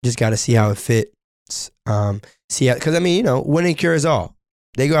just got to see how it fits. Because I mean, winning cures all.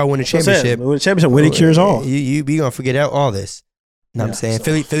 They go out win a championship. Win a championship, winning cures all. You be gonna forget out all this. You know what I'm saying?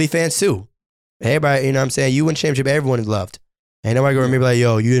 So. Philly fans too. Everybody, you know what I'm saying? You win championship, everyone is loved. Ain't nobody gonna remember like,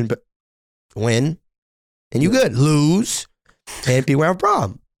 yo, you didn't win, and you good. Lose, and people have a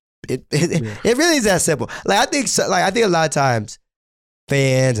problem. It really is that simple. Like I think a lot of times,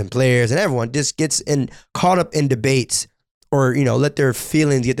 fans and players and everyone just gets caught up in debates or let their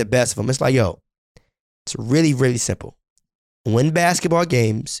feelings get the best of them. It's like, yo, it's really, really simple. Win basketball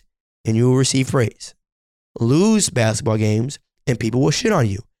games and you will receive praise. Lose basketball games and people will shit on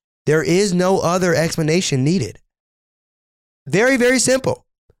you. There is no other explanation needed. Very, very simple.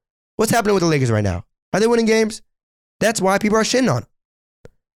 What's happening with the Lakers right now? Are they winning games? That's why people are shitting on them.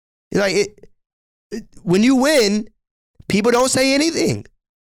 Like when you win, people don't say anything.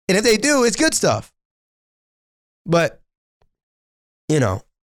 And if they do, it's good stuff. But,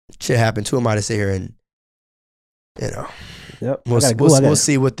 shit happens. Who am I to sit here and, Yep. We'll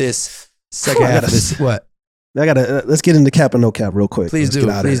see what this second half of this. What? Let's get into cap or no cap real quick. Please do.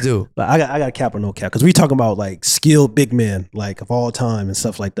 But I got a cap or no cap because we talking about like skilled big men like of all time and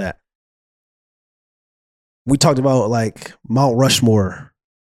stuff like that. We talked about like Mount Rushmore.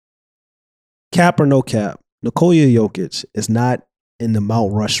 Cap or no cap? Nikola Jokic is not in the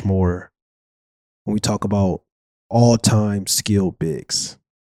Mount Rushmore when we talk about all-time skilled bigs.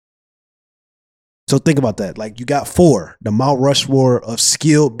 So think about that. Like you got 4, the Mount Rushmore of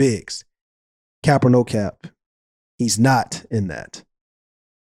skilled bigs. Cap or no cap? He's not in that.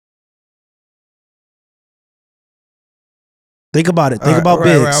 Think about it. Think about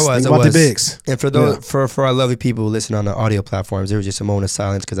bigs. Think about the bigs. And for those for our lovely people who listen on the audio platforms, there was just a moment of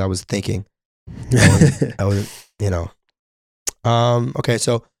silence because I was thinking. I was, Okay,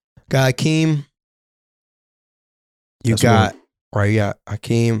 so got Hakeem. You got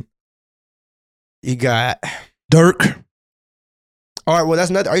Hakeem. You got Dirk. All right, well, that's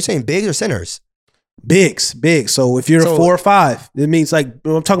not. Are you saying bigs or centers? Bigs. So if you're a 4 or 5, it means like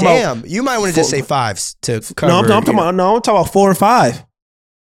I'm talking about. Damn, you might want to just say 5s to cover. I'm talking about 4 and 5. I'm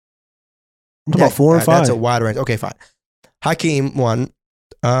talking about 4 and 5. That's a wide range. Okay, fine. Hakeem 1.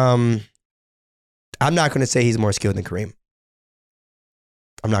 I'm not going to say he's more skilled than Kareem.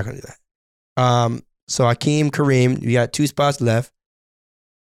 I'm not going to do that. So Hakeem, Kareem, you got 2 spots left.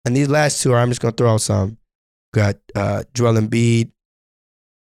 And these last 2 I'm just going to throw out some. Got Joel Embiid.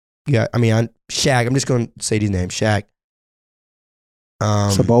 Shaq. I'm just going to say these names. Shaq.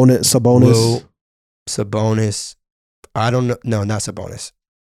 Sabonis. Sabonis. I don't know. No, not Sabonis.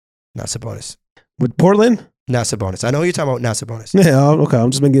 Not Sabonis. With Portland? Not Sabonis. I know what you're talking about. Not Sabonis. Yeah, okay. I'm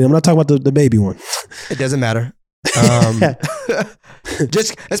not talking about the baby one. It doesn't matter.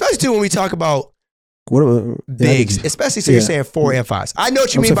 Just especially too when we talk about bigs, especially so you're saying 4 and 5s. I know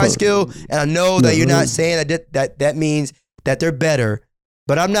what you mean by skill, and I know that you're not saying that means that they're better,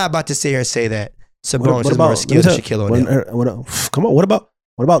 but I'm not about to sit here and say that Sabonis is more skilled than Shaquille O'Neal. Come on, what about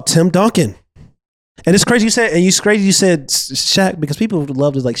What about Tim Duncan? And it's crazy you said Shaq, because people would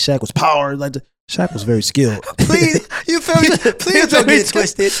love to like Shaq was power. Like Shaq was very skilled. Please, you feel me? Please don't get it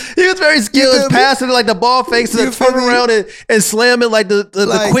twisted. He was very skilled, passing like the ball fakes and turn around and slam it like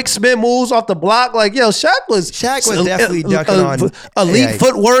the quick spin moves off the block. Like, yo, Shaq was definitely dunking on elite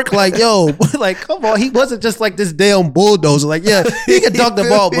footwork. Like, yo, like, come on. He wasn't just like this damn bulldozer. Like, yeah, he could dunk the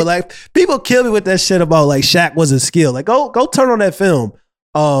ball, but like people kill me with that shit about like Shaq wasn't skilled. Like, go turn on that film.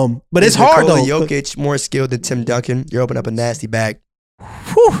 But it's hard though. Jokic more skilled than Tim Duncan. You're opening up a nasty bag.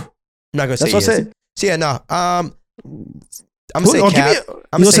 Whew. I'm not gonna say That's what I yes. said. So yeah, no. I'm gonna say Cap.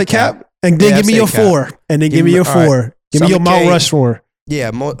 I'm gonna say Cap, and then give me your four, and then give me your four. Right. Give me your Mount Rushmore.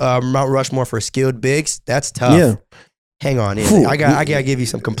 Yeah, Mount Rushmore for skilled bigs. That's tough. Yeah. Hang on, yeah. I gotta give you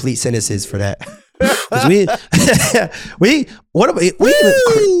some complete sentences for that. What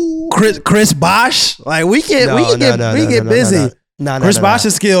about Chris Bosh? Like we get busy. Chris Bosh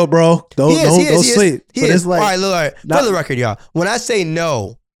is skilled, bro. Don't sleep. But it's like, all right, for the record, y'all. When I say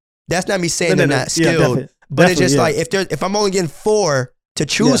no, that's not me saying they're not skilled. Yeah, but it's just like if I'm only getting 4 to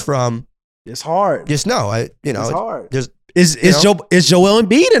choose from, it's hard. Just no, it's hard. Is Joel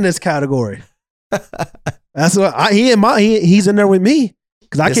Embiid in this category? That's what he's in there with me,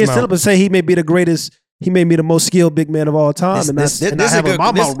 because I can't sit up and say he may be the greatest. He may be the most skilled big man of all time. This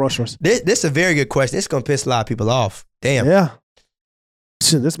is a very good question. It's gonna piss a lot of people off. Damn. Yeah.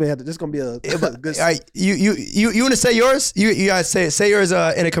 This gonna be a good. All right, you want to say yours? You gotta say yours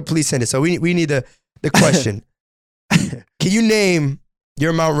in a complete sentence. So we need the question. Can you name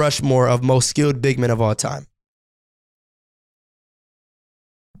your Mount Rushmore of most skilled big men of all time?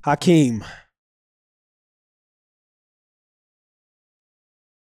 Hakeem.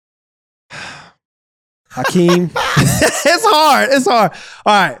 It's hard. All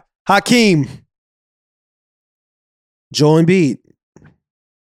right. Hakeem. Joel Embiid.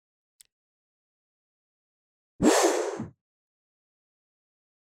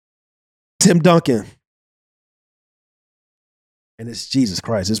 Tim Duncan. And it's Jesus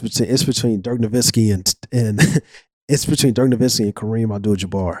Christ. It's between Dirk Nowitzki and it's between Dirk Nowitzki and Kareem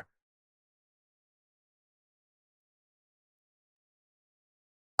Abdul-Jabbar.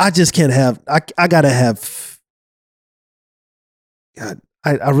 I just can't have. I gotta have. God,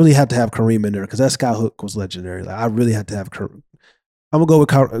 I really have to have Kareem in there, because that skyhook was legendary. Like, I really have to have Kareem. I'm gonna go with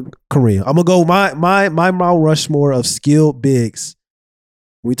Kareem. I'm gonna go my Mount Rushmore of skilled bigs.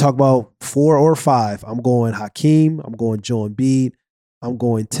 When we talk about 4 or 5, I'm going Hakeem. I'm going Joel Embiid. I'm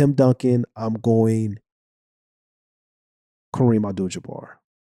going Tim Duncan. I'm going Kareem Abdul-Jabbar.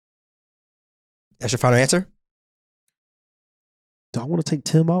 That's your final answer? Do I want to take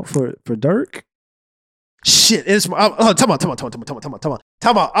Tim out for Dirk? Shit, it's time out.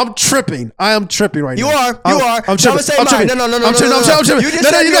 I'm tripping. I am tripping right now. You are. I'm tripping. I'm tripping. No. I'm tripping. No,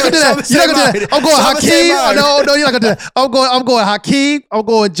 you're not gonna do that. You're not gonna do that. I'm going Hakeem. No, you're not gonna do that. I'm going Hakeem. I'm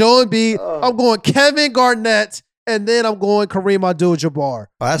going Joel Embiid. I'm going Kevin Garnett, and then I'm going Kareem Abdul-Jabbar.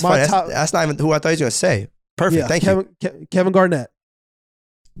 Oh, that's fine. That's not even who I thought he was gonna say. Perfect. Thank you. Kevin Garnett.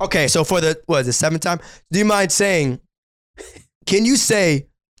 Okay, so for the 7th time, do you mind saying? Can you say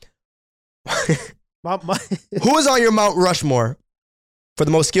who is on your Mount Rushmore for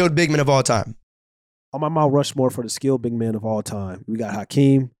the most skilled big men of all time? On my Mount Rushmore for the skilled big men of all time, we got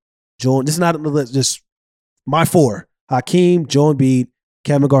Hakeem, Joel. This is not just my 4. Hakeem, Joel Embiid,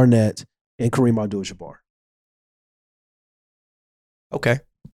 Kevin Garnett, and Kareem Abdul-Jabbar. Okay.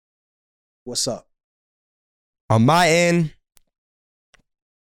 What's up? On my end,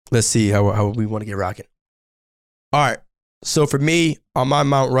 let's see how we want to get rocking. All right. So for me, on my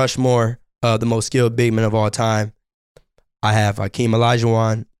Mount Rushmore, the most skilled big men of all time, I have Hakeem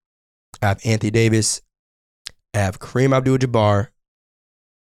Olajuwon, I have Anthony Davis, I have Kareem Abdul-Jabbar,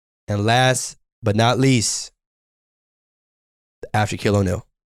 and last but not least, Shaquille O'Neal.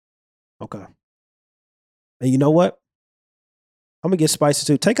 Okay. And you know what? I'm gonna get spicy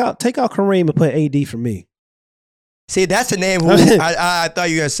too. Take out Kareem and put AD for me. See, that's the name who I thought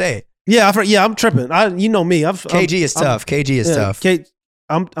you were gonna say. Yeah, I'm tripping. You know me. KG is tough. KG is tough.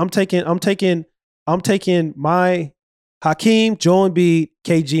 I'm taking my Hakeem, Joel Embiid,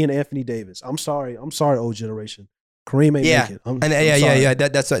 KG, and Anthony Davis. I'm sorry, old generation. Kareem ain't make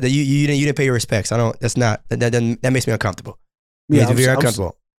it. That's you didn't pay your respects. I don't. That's not. That makes me uncomfortable. Yeah, I'm very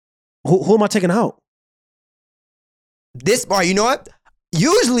uncomfortable. Who am I taking out? This bar. You know what?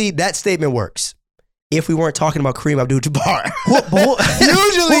 Usually that statement works. If we weren't talking about Kareem Abdul-Jabbar.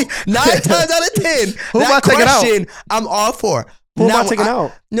 Usually, 9 times out of 10, who am I taking out? I'm all for. Who am I taking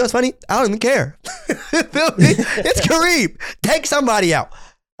out? You know what's funny? I don't even care. It's Kareem. Take somebody out.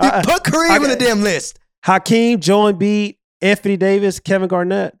 Put Kareem on the damn list. Hakeem, Joel Embiid, Anthony Davis, Kevin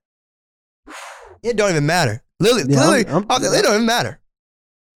Garnett. It don't even matter. Literally, it don't even matter.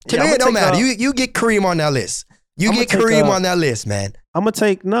 To me, it don't matter. You get Kareem on that list. You get Kareem on that list, man. I'm gonna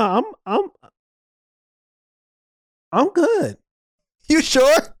take I'm good. You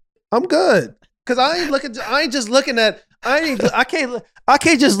sure? I'm good. Cause I can't just look at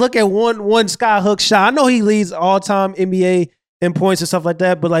one skyhook shot. I know he leads all time NBA in points and stuff like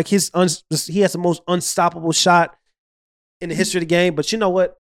that, but like he has the most unstoppable shot in the history of the game. But you know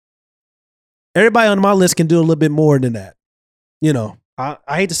what? Everybody on my list can do a little bit more than that. You know, I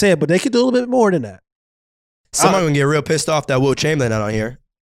hate to say it, but they can do a little bit more than that. Someone gonna get real pissed off that Wilt Chamberlain not on here.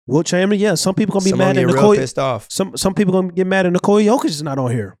 Wilt Chamberlain, yeah. Some people gonna be mad at Nicole. Pissed off. Some people gonna get mad at Nikola Jokic is not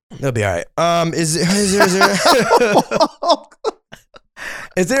on here. They'll be all right. Is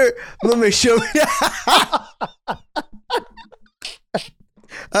there? Let me make sure.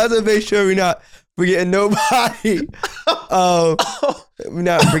 I have to make sure we're not forgetting nobody. We're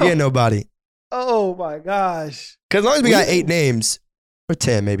not forgetting nobody. Oh my gosh! Because as long as we got 8 names or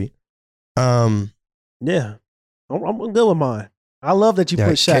 10, maybe. Yeah, I'm good with mine. I love that you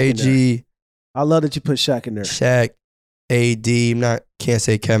put Shaq in there. I love that you put Shaq in there. Shaq, AD. Can't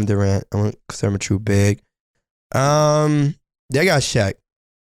say Kevin Durant because I'm a true big. They got Shaq.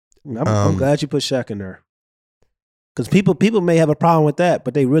 I'm glad you put Shaq in there. Because people may have a problem with that,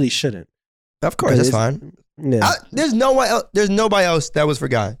 but they really shouldn't. Of course, that's fine. Yeah. There's nobody else that was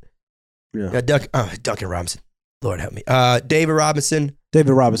forgotten. Yeah. Duncan Robinson. Lord help me. David Robinson.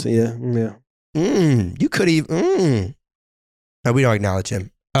 David Robinson, yeah. You could even. No, we don't acknowledge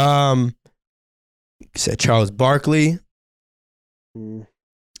him. Said Charles Barkley. I'm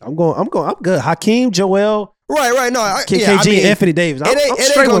good. Hakeem, Joel. Right. No, KG, Anthony Davis.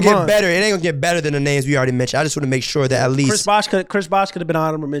 It ain't gonna get better. It ain't gonna get better than the names we already mentioned. I just want to make sure that at least Chris Bosh could have been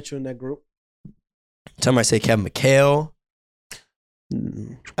honorable mention in that group. Somebody say Kevin McHale.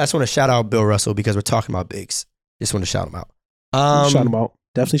 I just want to shout out Bill Russell because we're talking about bigs. Just want to shout him out. Shout him out.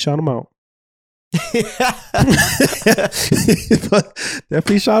 Definitely shout him out.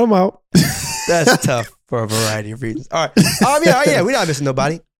 Definitely shout him out. That's tough for a variety of reasons. All right. Yeah. We're not missing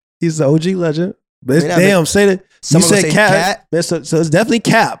nobody. He's the OG legend. But say that. You said Cap. So it's definitely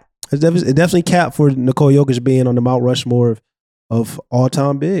Cap. It's definitely Cap for Nikola Jokic being on the Mount Rushmore of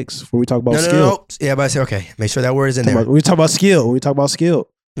all-time bigs. When we talk about skill. No. Yeah, but I say okay. Make sure that word is in there. When we talk about skill.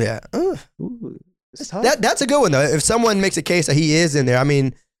 Yeah. That's a good one though. If someone makes a case that he is in there, I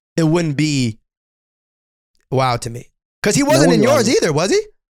mean, it wouldn't be wow to me because he wasn't in yours either, was he?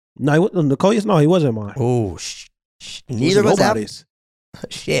 No, he wasn't in mine. Oh, neither of us have.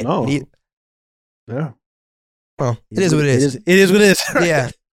 Shit. No. Yeah. Well, it is what it is. It is what it is. Yeah.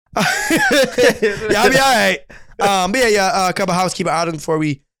 Yeah, I'll be all right. But a couple housekeeping items before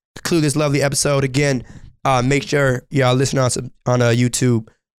we conclude this lovely episode. Again, make sure y'all listen on YouTube.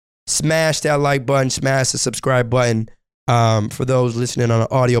 Smash that like button. Smash the subscribe button. For those listening on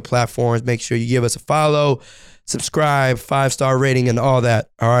audio platforms, make sure you give us a follow, subscribe, 5-star rating, and all that.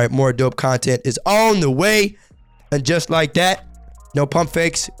 All right, more dope content is on the way. And just like that, no pump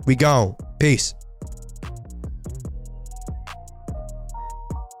fakes, we gone. Peace.